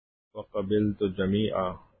وقبلت جمیع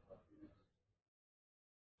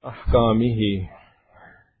احکامہ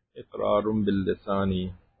اقرار باللسان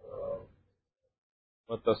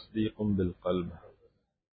وتصدیق بالقلب.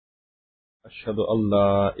 اشہد ان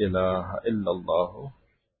لا الہ الا اللہ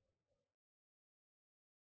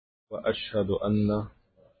واشہد ان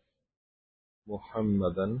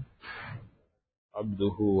محمدا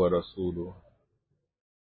عبدہ ورسولہ.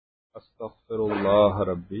 استغفر اللہ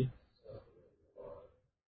ربی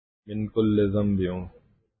من کل ذنب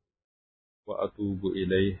واتوب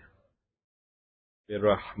الیہ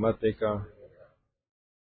برحمتک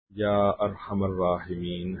یا ارحم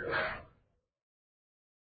الراحمین.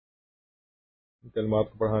 کلمات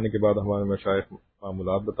کو پڑھانے کے بعد ہمارے مشائخ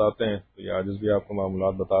معمولات بتاتے ہیں، تو یہ عاجز بھی آپ کو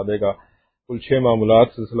معمولات بتا دے گا. کل 6 معمولات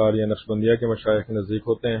سلسلہ عالیہ نقشبندیہ کے مشائخ کے نزدیک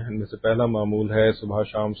ہوتے ہیں. ان میں سے پہلا معمول ہے صبح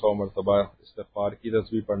شام 100 مرتبہ استغفار کی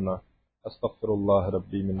تسبیح پڑھنا، استغفر اللہ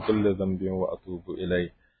ربی من کل ذنب واتوب الیہ.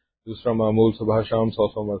 دوسرا معمول صبح شام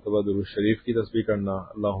 100 مرتبہ درود شریف کی تسبیح کرنا،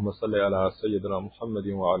 اللہم صلی علی سیدنا محمد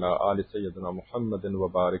وعلی آل سیدنا محمد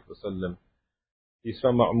وبارک وسلم. تیسرا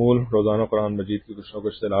معمول روزانہ قرآن مجید کی کچھ نہ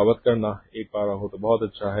کچھ تلاوت کرنا، ایک پارہ ہو تو بہت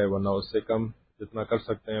اچھا ہے، ورنہ اس سے کم جتنا کر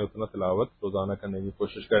سکتے ہیں اتنا تلاوت روزانہ کرنے کی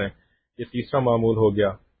کوشش کریں۔ یہ تیسرا معمول ہو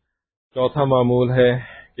گیا۔ چوتھا معمول ہے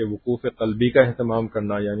کہ وقوف قلبی کا اہتمام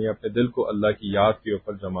کرنا، یعنی اپنے دل کو اللہ کی یاد کے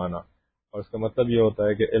اوپر جمانا، اور اس کا مطلب یہ ہوتا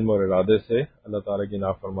ہے کہ علم اور ارادے سے اللہ تعالیٰ کی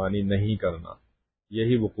نافرمانی نہیں کرنا،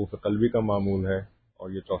 یہی وقوف قلبی کا معمول ہے،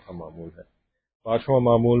 اور یہ چوتھا معمول ہے۔ پانچواں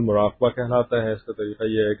معمول مراقبہ کہلاتا ہے۔ اس کا طریقہ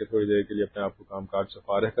یہ ہے کہ تھوڑی دیر کے لیے اپنے آپ کو کام کاج سے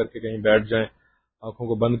فارغ کر کے کہیں بیٹھ جائیں، آنکھوں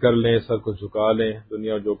کو بند کر لیں، سر کو جھکا لیں،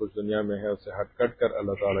 دنیا اور جو کچھ دنیا میں ہے اس سے ہٹ کٹ کر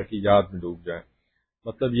اللہ تعالیٰ کی یاد میں ڈوب جائیں۔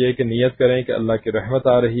 مطلب یہ ہے کہ نیت کریں کہ اللہ کی رحمت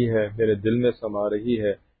آ رہی ہے، میرے دل میں سما رہی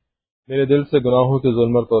ہے، میرے دل سے گناہوں کی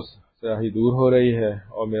ظلمت اور سیاہی دور ہو رہی ہے،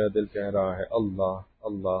 اور میرا دل کہہ رہا ہے اللہ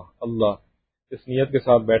اللہ اللہ۔ اس نیت کے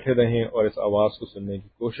ساتھ بیٹھے رہیں اور اس آواز کو سننے کی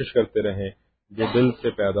کوشش کرتے رہیں جو دل سے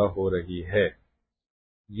پیدا ہو رہی ہے۔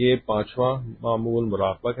 یہ پانچواں معمول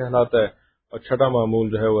مراقبہ کہلاتا ہے، اور چھٹا معمول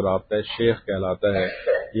جو ہے وہ رابطہ شیخ کہلاتا ہے،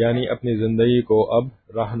 یعنی اپنی زندگی کو اب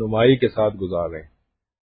رہنمائی کے ساتھ گزاریں۔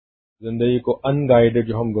 زندگی کو ان گائیڈڈ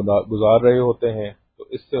جو ہم گزار رہے ہوتے ہیں تو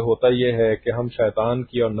اس سے ہوتا یہ ہے کہ ہم شیطان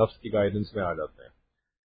کی اور نفس کی گائیڈنس میں آ جاتے ہیں۔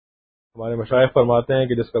 ہمارے مشائخ فرماتے ہیں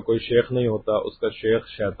کہ جس کا کوئی شیخ نہیں ہوتا اس کا شیخ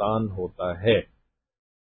شیطان ہوتا ہے۔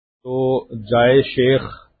 تو جائے شیخ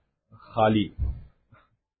خالی،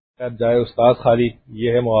 خیر جائے استاد خالی،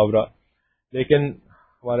 یہ ہے محاورہ، لیکن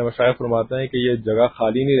ہمارے مشائخ فرماتے ہیں کہ یہ جگہ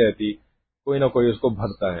خالی نہیں رہتی، کوئی نہ کوئی اس کو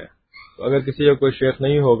بھرتا ہے۔ تو اگر کسی کا کوئی شیخ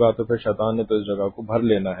نہیں ہوگا تو پھر شیطان نے تو اس جگہ کو بھر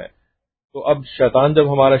لینا ہے۔ تو اب شیطان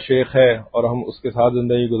جب ہمارا شیخ ہے اور ہم اس کے ساتھ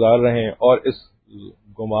زندگی گزار رہے ہیں اور اس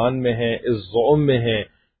گمان میں ہیں، اس زعم میں ہیں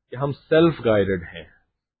کہ ہم سیلف گائیڈڈ ہیں،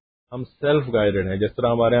 ہم سیلف گائیڈڈ ہیں، جس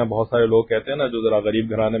طرح ہمارے ہاں بہت سارے لوگ کہتے ہیں نا جو ذرا غریب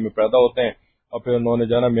گھرانے میں پیدا ہوتے ہیں اور پھر انہوں نے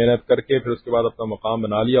جانا محنت کر کے پھر اس کے بعد اپنا مقام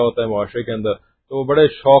بنا لیا ہوتا ہے معاشرے کے اندر، تو وہ بڑے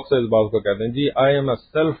شوق سے اس بات کو کہتے ہیں، جی I am a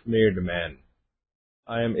self made man,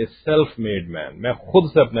 I am a self made man, میں خود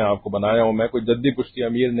سے اپنے آپ کو بنایا ہوں، میں کوئی جدی پشتی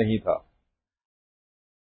امیر نہیں تھا۔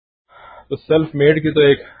 تو سیلف میڈ کی تو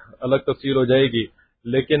ایک الگ تفسیر ہو جائے گی،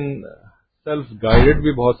 لیکن سیلف گائیڈڈ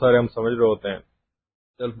بھی بہت سارے ہم سمجھ رہے ہوتے ہیں،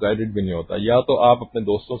 سیلف گائیڈڈ بھی نہیں ہوتا۔ یا تو آپ اپنے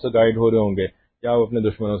دوستوں سے گائیڈ ہو رہے ہوں گے یا آپ اپنے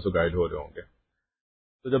دشمنوں سے گائیڈ ہو رہے ہوں گے۔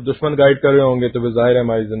 تو جب دشمن گائیڈ کر رہے ہوں گے تو ظاہر ہے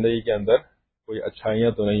ہماری زندگی کے اندر کوئی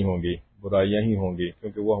اچھائیاں تو نہیں ہوں گی، برائیاں ہی ہوں گی،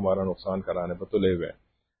 کیونکہ وہ ہمارا نقصان کرانے پر تلے ہوئے ہیں۔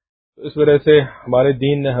 تو اس وجہ سے ہمارے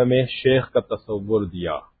دین نے ہمیں شیخ کا تصور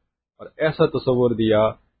دیا، اور ایسا تصور دیا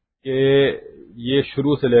کہ یہ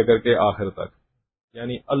شروع سے لے کر کے آخر تک،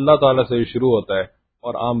 یعنی اللہ تعالیٰ سے یہ شروع ہوتا ہے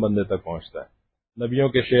اور عام بندے تک پہنچتا ہے۔ نبیوں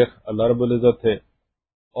کے شیخ اللہ رب العزت تھے،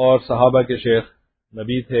 اور صحابہ کے شیخ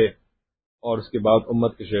نبی تھے، اور اس کے بعد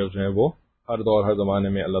امت کے شیخ جو ہیں وہ ہر دور ہر زمانے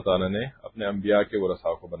میں اللہ تعالیٰ نے اپنے انبیاء کے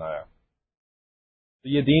ورثاء کو بنایا۔ تو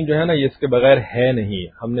یہ دین جو ہے نا یہ اس کے بغیر ہے نہیں،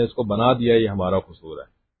 ہم نے اس کو بنا دیا، یہ ہمارا قصور ہے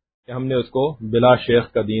کہ ہم نے اس کو بلا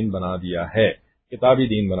شیخ کا دین بنا دیا ہے، کتابی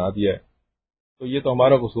دین بنا دیا ہے۔ تو یہ تو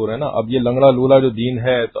ہمارا قصور ہے نا۔ اب یہ لنگڑا لولا جو دین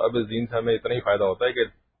ہے، تو اب اس دین سے ہمیں اتنا ہی فائدہ ہوتا ہے کہ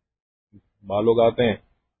بال اگاتے ہیں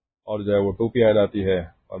اور جو ہے وہ ٹوپی آ جاتی ہے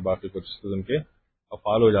اور باقی کچھ قسم کے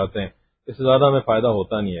افعال ہو جاتے ہیں، اس سے زیادہ ہمیں فائدہ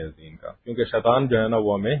ہوتا نہیں ہے اس دین کا، کیونکہ شیطان جو ہے نا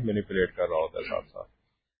وہ ہمیں مینیپولیٹ کر رہا ہوتا ہے ساتھ ساتھ۔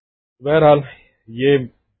 بہرحال یہ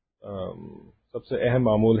سب سے اہم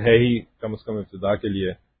معمول ہے ہی، کم از کم ابتدا کے لیے،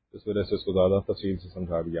 اس وجہ سے اس کو زیادہ تفصیل سے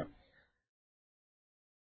سمجھا دیا۔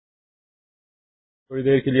 تھوڑی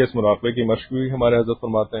دیر کے لیے اس مراقبے کی مشق بھی ہمارے حضرت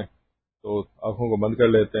فرماتے ہیں، تو آنکھوں کو بند کر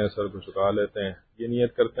لیتے ہیں، سر کو جھکا لیتے ہیں، یہ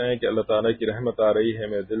نیت کرتے ہیں کہ اللہ تعالیٰ کی رحمت آ رہی ہے،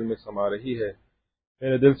 میرے دل میں سما رہی ہے،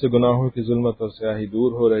 میرے دل سے گناہوں کی ظلمت اور سیاہی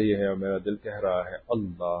دور ہو رہی ہے، اور میرا دل کہہ رہا ہے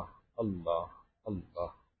اللہ اللہ اللہ،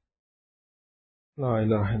 لا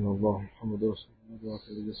الہ الا اللہ محمد رسول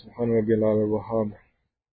اللہ، سبحان ربی العلی الوہاب،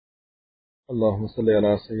 اللہم صلی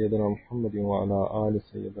علی سیدنا محمد وعلی آل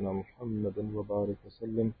سیدنا محمد وبارک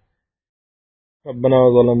وسلم۔ ربنا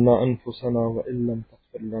ظلمنا أنفسنا وإن لم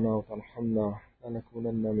تغفر لنا وترحمنا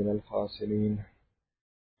لنكونن من الخاسرين،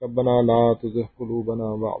 ربنا لا تزغ قلوبنا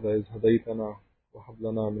بعد إذ هديتنا وهب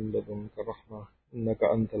لنا من لدنك رحمة إنك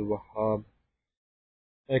أنت الوهاب۔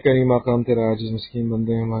 اے کریم آقا، ہم تیرے عاجز مسکین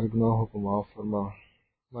بندے ہیں، ہمارے گناہوں کو معاف فرما،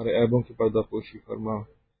 ہمارے عیبوں کی پردہ پوشی فرما،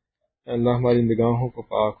 اے اللہ ہماری نگاہوں کو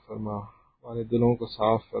پاک فرما، ہمارے دلوں کو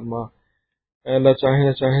صاف فرما، اے اللہ چاہے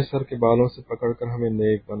نہ چاہے سر کے بالوں سے پکڑ کر ہمیں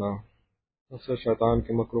نیک بنا، نفس شیطان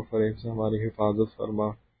کے مکر و فریب سے ہماری حفاظت فرما،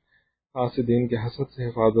 حاسدین کے حسد سے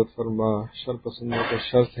حفاظت فرما، شر پسندوں کے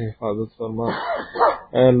شر سے حفاظت فرما،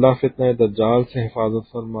 اے اللہ فتنہ دجال سے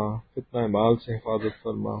حفاظت فرما، فتنہ مال سے حفاظت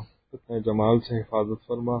فرما، فتنہ جمال سے حفاظت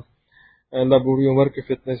فرما، اے اللہ بوڑھی عمر کے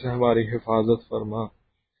فتنے سے ہماری حفاظت فرما،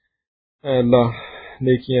 اے اللہ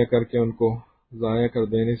نیکیاں کر کے ان کو ضائع کر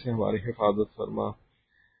دینے سے ہماری حفاظت فرما،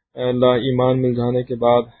 اے اللہ ایمان مل جانے کے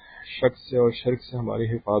بعد شک سے اور شرک سے ہماری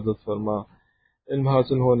حفاظت فرما، علم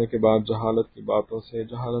حاصل ہونے کے بعد جہالت کی باتوں سے،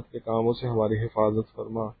 جہالت کے کاموں سے ہماری حفاظت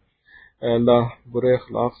فرما، اے اللہ برے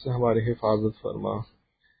اخلاق سے ہماری حفاظت فرما،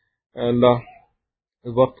 اے اللہ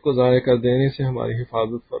وقت کو ضائع کر دینے سے ہماری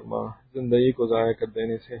حفاظت فرما، زندگی کو ضائع کر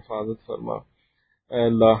دینے سے حفاظت فرما، اے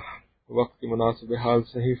اللہ وقت کی مناسب حال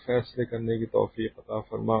سے ہی فیصلے کرنے کی توفیق عطا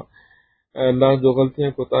فرما، اے اللہ جو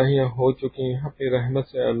غلطیاں کوتاہیاں ہو چکی اپنی رحمت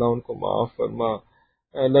سے اے اللہ ان کو معاف فرما،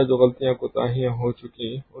 اے اللہ جو غلطیاں کوتاہیاں ہو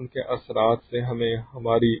چکی ان کے اثرات سے ہمیں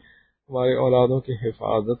ہمارے اولادوں کی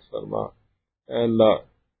حفاظت فرما، اے اللہ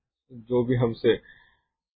جو بھی ہم سے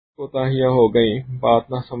کوتاہیاں ہو گئیں، بات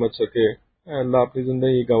نہ سمجھ سکے، اے اللہ اپنی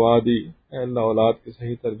زندگی گنوا دی، اے اللہ اولاد کی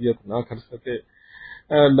صحیح تربیت نہ کر سکے،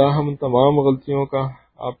 اے اللہ ہم ان تمام غلطیوں کا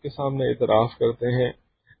آپ کے سامنے اعتراف کرتے ہیں،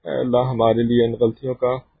 اے اللہ ہمارے لیے ان غلطیوں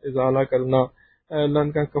کا ازالہ کرنا، اے اللہ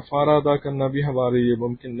ان کا کفارہ ادا کرنا بھی ہمارے لیے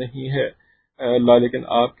ممکن نہیں ہے، اے اللہ لیکن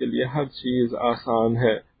آپ کے لیے ہر چیز آسان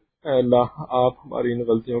ہے، اے اللہ آپ ہماری ان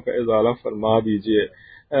غلطیوں کا ازالہ فرما دیجئے،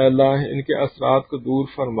 اے اللہ ان کے اثرات کو دور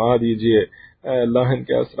فرما دیجئے، اے اللہ ان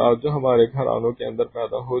کے اثرات جو ہمارے گھرانوں کے اندر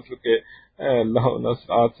پیدا ہو چکے، اے اللہ ان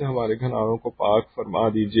اثرات سے ہمارے گھرانوں کو پاک فرما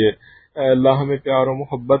دیجئے، اے اللہ ہمیں پیار و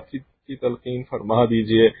محبت کی تلقین فرما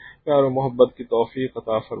دیجئے، پیار و محبت کی توفیق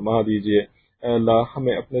عطا فرما دیجئے، اے اللہ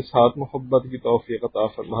ہمیں اپنے ساتھ محبت کی توفیق عطا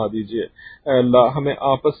فرما دیجئے، اے اللہ ہمیں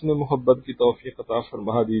آپس میں محبت کی توفیق عطا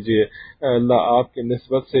فرما دیجئے، اے اللہ آپ کی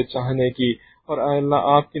نسبت سے چاہنے کی اور اے اللہ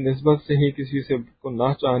آپ کی نسبت سے ہی کسی سے کو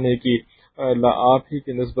نہ چاہنے کی، اے اللہ آپ ہی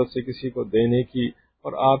کی نسبت سے کسی کو دینے کی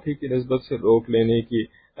اور آپ ہی کی نسبت سے روک لینے کی،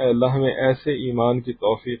 اے اللہ ہمیں ایسے ایمان کی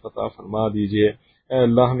توفیق عطا فرما دیجئے، اے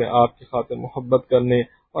اللہ ہمیں آپ کی خاطر محبت کرنے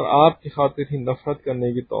اور آپ کی خاطر ہی نفرت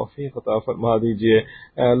کرنے کی توفیق عطا فرما دیجئے،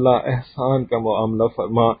 اے اللہ احسان کا معاملہ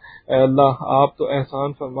فرما، اے اللہ آپ تو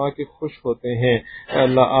احسان فرما کے خوش ہوتے ہیں، اے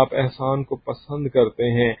اللہ آپ احسان کو پسند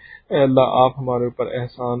کرتے ہیں، اے اللہ آپ ہمارے اوپر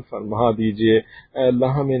احسان فرما دیجئے، اے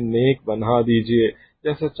اللہ ہمیں نیک بنا دیجئے،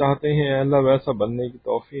 جیسا چاہتے ہیں اے اللہ ویسا بننے کی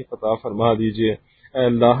توفیق عطا فرما دیجئے، اے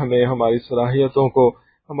اللہ ہمیں ہماری صلاحیتوں کو،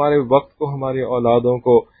 ہمارے وقت کو، ہماری اولادوں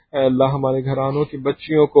کو، اے اللہ ہمارے گھرانوں کی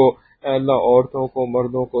بچیوں کو، اے اللہ عورتوں کو،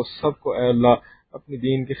 مردوں کو، سب کو اے اللہ اپنی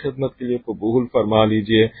دین کی خدمت کے لیے قبول فرما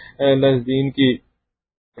لیجئے، اے اللہ اس دین کی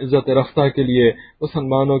عزت رفتہ کے لیے،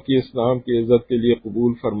 مسلمانوں کی، اسلام کی عزت کے لیے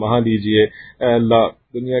قبول فرما لیجئے، اے اللہ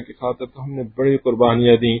دنیا کی خاطر تو ہم نے بڑی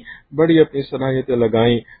قربانیاں دیں، بڑی اپنی صلاحیتیں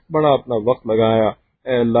لگائیں، بڑا اپنا وقت لگایا،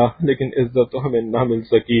 اے اللہ لیکن عزت تو ہمیں نہ مل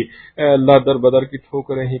سکی، اے اللہ در بدر کی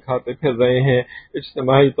ٹھوکریں ہی کھاتے پھر رہے ہیں،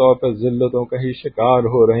 اجتماعی طور پر ذلتوں کا ہی شکار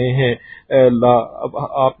ہو رہے ہیں، اے اللہ اب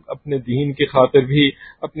آپ اپنے دین کی خاطر بھی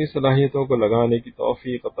اپنی صلاحیتوں کو لگانے کی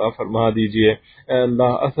توفیق عطا فرما دیجئے، اے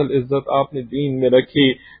اللہ اصل عزت آپ نے دین میں رکھی،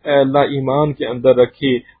 اے اللہ ایمان کے اندر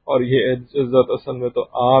رکھی، اور یہ عزت اصل میں تو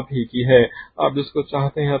آپ ہی کی ہے، آپ جس کو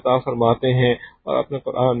چاہتے ہیں عطا فرماتے ہیں، اور اپنے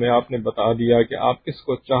قرآن میں آپ نے بتا دیا کہ آپ کس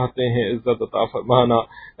کو چاہتے ہیں عزت عطا فرمانا،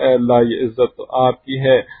 اے اللہ یہ عزت تو آپ کی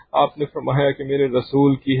ہے، آپ نے فرمایا کہ میرے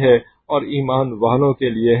رسول کی ہے اور ایمان والوں کے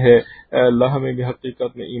لیے ہے، اے اللہ ہمیں بھی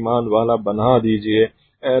حقیقت میں ایمان والا بنا دیجئے،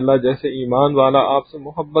 اے اللہ جیسے ایمان والا آپ سے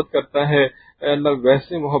محبت کرتا ہے، اے اللہ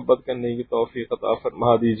ویسے محبت کرنے کی توفیق عطا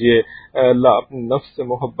فرما دیجئے، اے اللہ اپنے نفس سے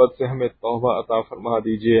محبت سے ہمیں توبہ عطا فرما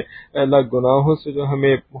دیجئے، اے اللہ گناہوں سے جو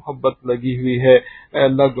ہمیں محبت لگی ہوئی ہے، اے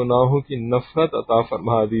اللہ گناہوں کی نفرت عطا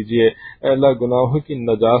فرما دیجئے، اے اللہ گناہوں کی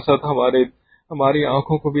نجاست ہماری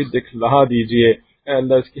آنکھوں کو بھی دکھلا دیجئے، اے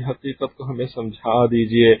اللہ اس کی حقیقت کو ہمیں سمجھا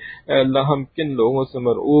دیجئے، اے اللہ ہم کن لوگوں سے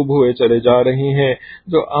مرعوب ہوئے چلے جا رہے ہیں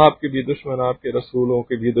جو آپ کے بھی دشمن، آپ کے رسولوں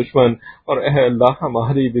کے بھی دشمن، اور اے اللہ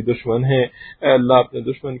ہماری بھی دشمن ہیں، اے اللہ اپنے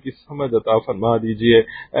دشمن کی سمجھ عطا فرما دیجئے،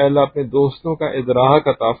 اے اللہ اپنے دوستوں کا ادراک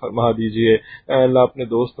عطا فرما دیجئے، اے اللہ اپنے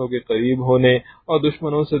دوستوں کے قریب ہونے اور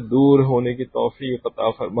دشمنوں سے دور ہونے کی توفیق عطا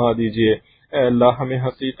فرما دیجئے، اے اللہ ہمیں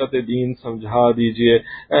حقیقت دین سمجھا دیجئے،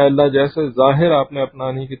 اے اللہ جیسے ظاہر آپ نے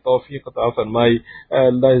اپنانے کی توفیق عطا فرمائی، اے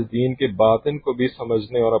اللہ اس دین کے باطن کو بھی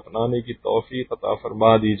سمجھنے اور اپنانے کی توفیق عطا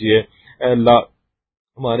فرما دیجئے، اے اللہ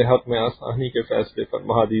ہمارے حق میں آسانی کے فیصلے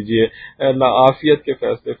فرما دیجئے، اے اللہ عافیت کے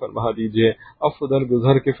فیصلے فرما دیجئے، عفو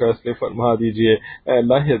درگزر کے فیصلے فرما دیجئے، اے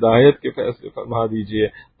اللہ ہدایت کے فیصلے فرما دیجئے،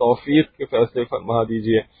 توفیق کے فیصلے فرما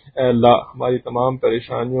دیجئے، اے اللہ ہماری تمام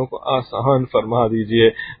پریشانیوں کو آسان فرما دیجئے،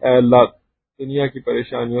 اے اللہ دنیا کی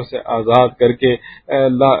پریشانیوں سے آزاد کر کے اے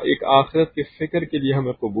اللہ ایک آخرت کی فکر کے لیے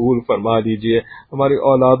ہمیں قبول فرما دیجئے، ہماری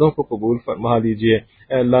اولادوں کو قبول فرما دیجئے،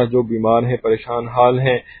 اے اللہ جو بیمار ہیں، پریشان حال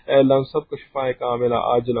ہیں، اے اللہ ان سب کو شفاء کاملہ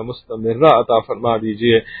عاجلہ مستمرہ عطا فرما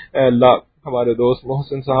دیجئے، اے اللہ ہمارے دوست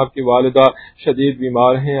محسن صاحب کی والدہ شدید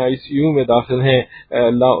بیمار ہیں، ICU میں داخل ہیں، اے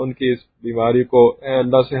اللہ ان کی اس بیماری کو اے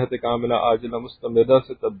اللہ صحت کاملہ عاجلہ مستمرہ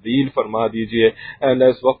سے تبدیل فرما دیجئے، اے اللہ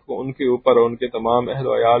اس وقت کو ان کے اوپر اور ان کے تمام اہل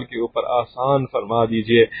و عیال کے اوپر آسان فرما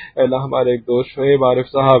دیجئے، اے اللہ ہمارے ایک دوست شعیب عارف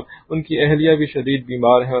صاحب، ان کی اہلیہ بھی شدید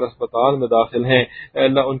بیمار ہیں اور اسپتال میں داخل ہیں، اے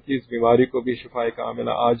اللہ ان کی اس بیماری کو بھی شفاء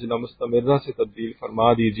کاملہ عاجلہ مستمرہ سے تبدیل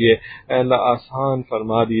فرما دیجئے، اے اللہ آسان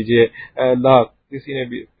فرما دیجئے، اے اللہ کسی نے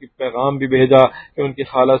بھی پیغام بھی بھیجا کہ ان کی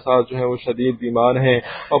خالہ صاحب جو ہے وہ شدید بیمار ہیں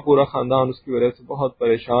اور پورا خاندان اس کی وجہ سے بہت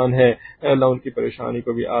پریشان ہے، اے اللہ ان کی پریشانی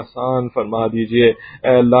کو بھی آسان فرما دیجئے،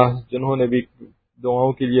 اے اللہ جنہوں نے بھی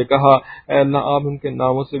دعاؤں کے لیے کہا، اے اللہ آپ ان کے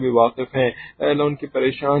ناموں سے بھی واقف ہیں، اے اللہ ان کی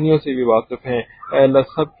پریشانیوں سے بھی واقف ہیں، اے اللہ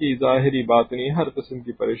سب کی ظاہری باطنی ہر قسم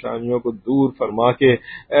کی پریشانیوں کو دور فرما کے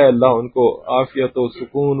اے اللہ ان کو عافیت و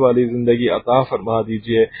سکون والی زندگی عطا فرما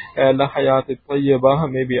دیجئے، اے اللہ حیات طیبہ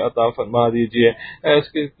ہمیں بھی عطا فرما دیجئے، اے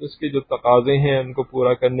اس کے جو تقاضے ہیں ان کو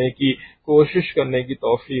پورا کرنے کی کوشش کرنے کی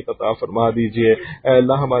توفیق عطا فرما دیجئے، اے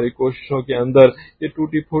اللہ ہماری کوششوں کے اندر یہ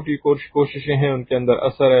ٹوٹی پھوٹی کوششیں ہیں ان کے اندر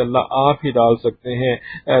اثر اے اللہ آپ ہی ڈال سکتے ہیں،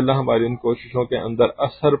 اے اللہ ہماری ان کوششوں کے اندر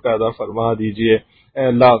اثر پیدا فرما دیجئے، اے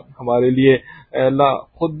اللہ ہمارے لیے اے اللہ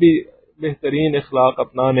خود بھی بہترین اخلاق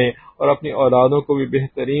اپنانے اور اپنی اولادوں کو بھی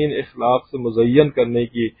بہترین اخلاق سے مزین کرنے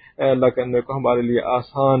کی اے اللہ کرنے کو ہمارے لیے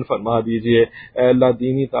آسان فرما دیجئے، اے اللہ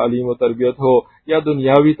دینی تعلیم و تربیت ہو یا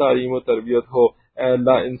دنیاوی تعلیم و تربیت ہو، اے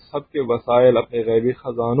اللہ ان سب کے وسائل اپنے غیبی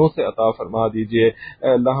خزانوں سے عطا فرما دیجئے، اے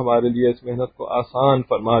اللہ ہمارے لیے اس محنت کو آسان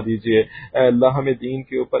فرما دیجئے، اے اللہ ہمیں دین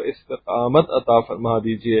کے اوپر استقامت عطا فرما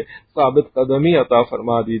دیجئے، ثابت قدمی عطا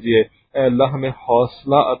فرما دیجئے، اے اللہ ہمیں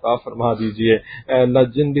حوصلہ عطا فرما دیجئے، اے اللہ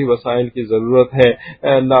جن بھی وسائل کی ضرورت ہے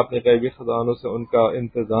اے اللہ اپنے غیبی خزانوں سے ان کا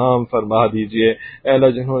انتظام فرما دیجئے، اے اللہ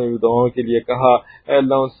جنہوں نے بھی دعاؤں کے لیے کہا اے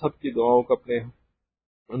اللہ ان سب کی دعاؤں کو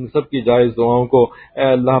ان سب کی جائز دعاؤں کو اے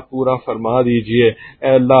اللہ پورا فرما دیجئے، اے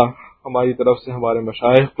اللہ ہماری طرف سے ہمارے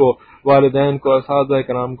مشائخ کو، والدین کو، اساتذہ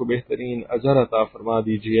کرام کو بہترین اجر عطا فرما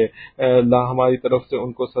دیجئے، اے اللہ ہماری طرف سے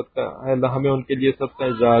ان کو صدقہ اے اللہ ہمیں ان کے لیے صدقہ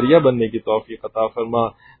جاریہ بننے کی توفیق عطا فرما،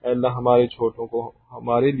 اے اللہ ہمارے چھوٹوں کو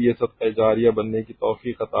ہمارے لیے صدقہ جاریہ بننے کی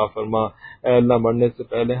توفیق عطا فرما، اے اللہ مرنے سے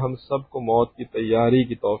پہلے ہم سب کو موت کی تیاری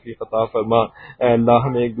کی توفیق عطا فرما، اے اللہ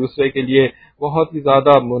ہمیں ایک دوسرے کے لیے بہت ہی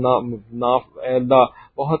زیادہ اے اللہ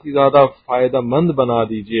بہت ہی زیادہ فائدہ مند بنا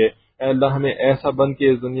دیجئے، اے اللہ ہمیں ایسا بن کے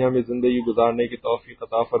اس دنیا میں زندگی گزارنے کی توفیق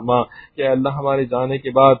عطا فرما کہ اے اللہ ہمارے جانے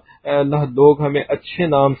کے بعد اے اللہ لوگ ہمیں اچھے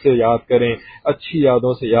نام سے یاد کریں، اچھی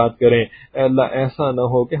یادوں سے یاد کریں، اے اللہ ایسا نہ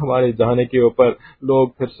ہو کہ ہمارے جانے کے اوپر لوگ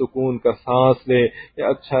پھر سکون کا سانس لے کہ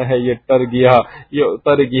اچھا ہے یہ ٹر گیا، یہ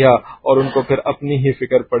اتر گیا، اور ان کو پھر اپنی ہی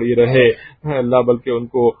فکر پڑی رہے، اے اللہ بلکہ ان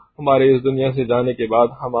کو ہمارے اس دنیا سے جانے کے بعد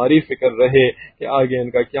ہماری فکر رہے کہ آگے ان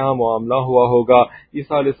کا کیا معاملہ ہوا ہوگا،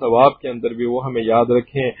 ایصال ثواب کے اندر بھی وہ ہمیں یاد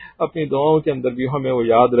رکھیں، اپنی دعاؤں کے اندر بھی ہمیں وہ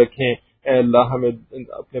یاد رکھیں، اے اللہ ہمیں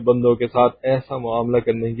اپنے بندوں کے ساتھ ایسا معاملہ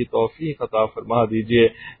کرنے کی توفیق عطا فرما دیجئے،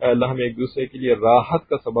 اے اللہ ہمیں ایک دوسرے کے لیے راحت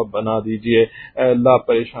کا سبب بنا دیجئے، اے اللہ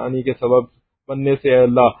پریشانی کے سبب بننے سے اے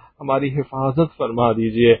اللہ ہماری حفاظت فرما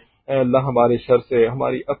دیجئے، اے اللہ ہمارے شر سے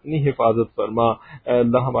ہماری اپنی حفاظت فرما، اے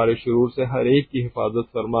اللہ ہمارے شرور سے ہر ایک کی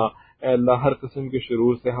حفاظت فرما، اے اللہ ہر قسم کے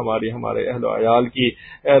شرور سے ہمارے اہل و عیال کی،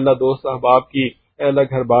 اے اللہ دوست احباب کی، اے اللہ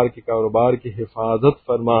گھر بار کی، کاروبار کی حفاظت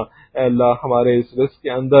فرما، اے اللہ ہمارے اس رزق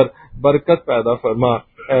کے اندر برکت پیدا فرما،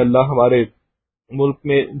 اے اللہ ہمارے ملک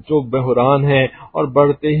میں جو بحران ہیں اور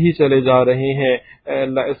بڑھتے ہی چلے جا رہے ہیں اے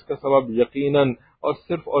اللہ اس کا سبب یقیناً اور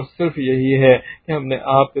صرف یہی ہے کہ ہم نے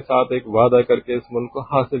آپ کے ساتھ ایک وعدہ کر کے اس ملک کو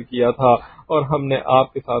حاصل کیا تھا اور ہم نے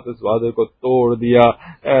آپ کے ساتھ اس وعدے کو توڑ دیا،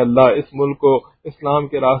 اے اللہ اس ملک کو اسلام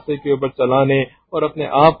کے راستے کے اوپر چلانے اور اپنے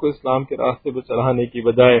آپ کو اسلام کے راستے پر چلانے کی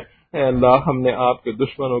بجائے اے اللہ ہم نے آپ کے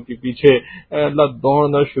دشمنوں کے پیچھے اے اللہ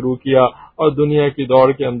دوڑنا شروع کیا اور دنیا کی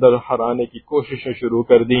دوڑ کے اندر ہرانے کی کوششیں شروع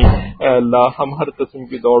کر دی، اے اللہ ہم ہر قسم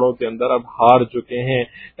کی دوڑوں کے اندر اب ہار چکے ہیں،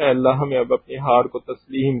 اے اللہ ہمیں اب اپنی ہار کو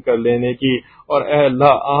تسلیم کر لینے کی اور اے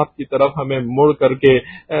اللہ آپ کی طرف ہمیں مڑ کر کے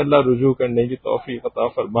اے اللہ رجوع کرنے کی توفیق عطا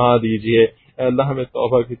فرما دیجئے، اے اللہ ہمیں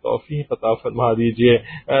توبہ کی توفیق عطا فرما دیجئے،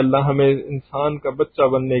 اے اللہ ہمیں انسان کا بچہ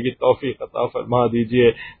بننے کی توفیق عطا فرما دیجئے،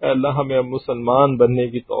 اے اللہ ہمیں مسلمان بننے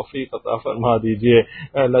کی توفیق عطا فرما دیجئے،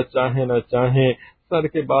 اے اللہ چاہیں نہ چاہیں سر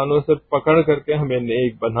کے بالوں سے پکڑ کر کے ہمیں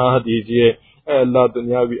نیک بنا دیجئے، اے اللہ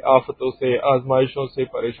دنیاوی آفتوں سے، آزمائشوں سے،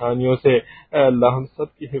 پریشانیوں سے اے اللہ ہم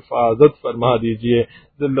سب کی حفاظت فرما دیجئے،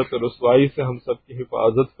 ذلت و رسوائی سے ہم سب کی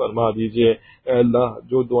حفاظت فرما دیجئے، اے اللہ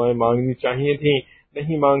جو دعائیں مانگنی چاہیے تھیں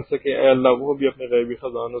نہیں مانگ سکے اے اللہ وہ بھی اپنے غیبی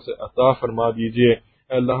خزانوں سے عطا فرما دیجئے،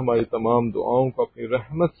 اے اللہ ہماری تمام دعاؤں کو اپنی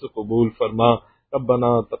رحمت سے قبول فرما،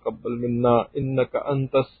 ربنا تقبل منا انک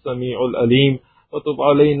انت السمیع العلیم وتب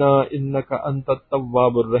علینا انک انت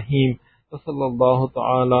التواب الرحیم، وصلی اللہ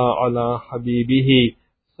تعالی علی حبیبہ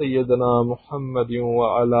سیدنا محمد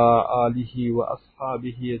وعلی آلہ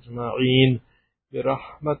واصحابہ اجمعین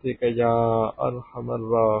برحمتک یا ارحم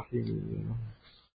الراحمین.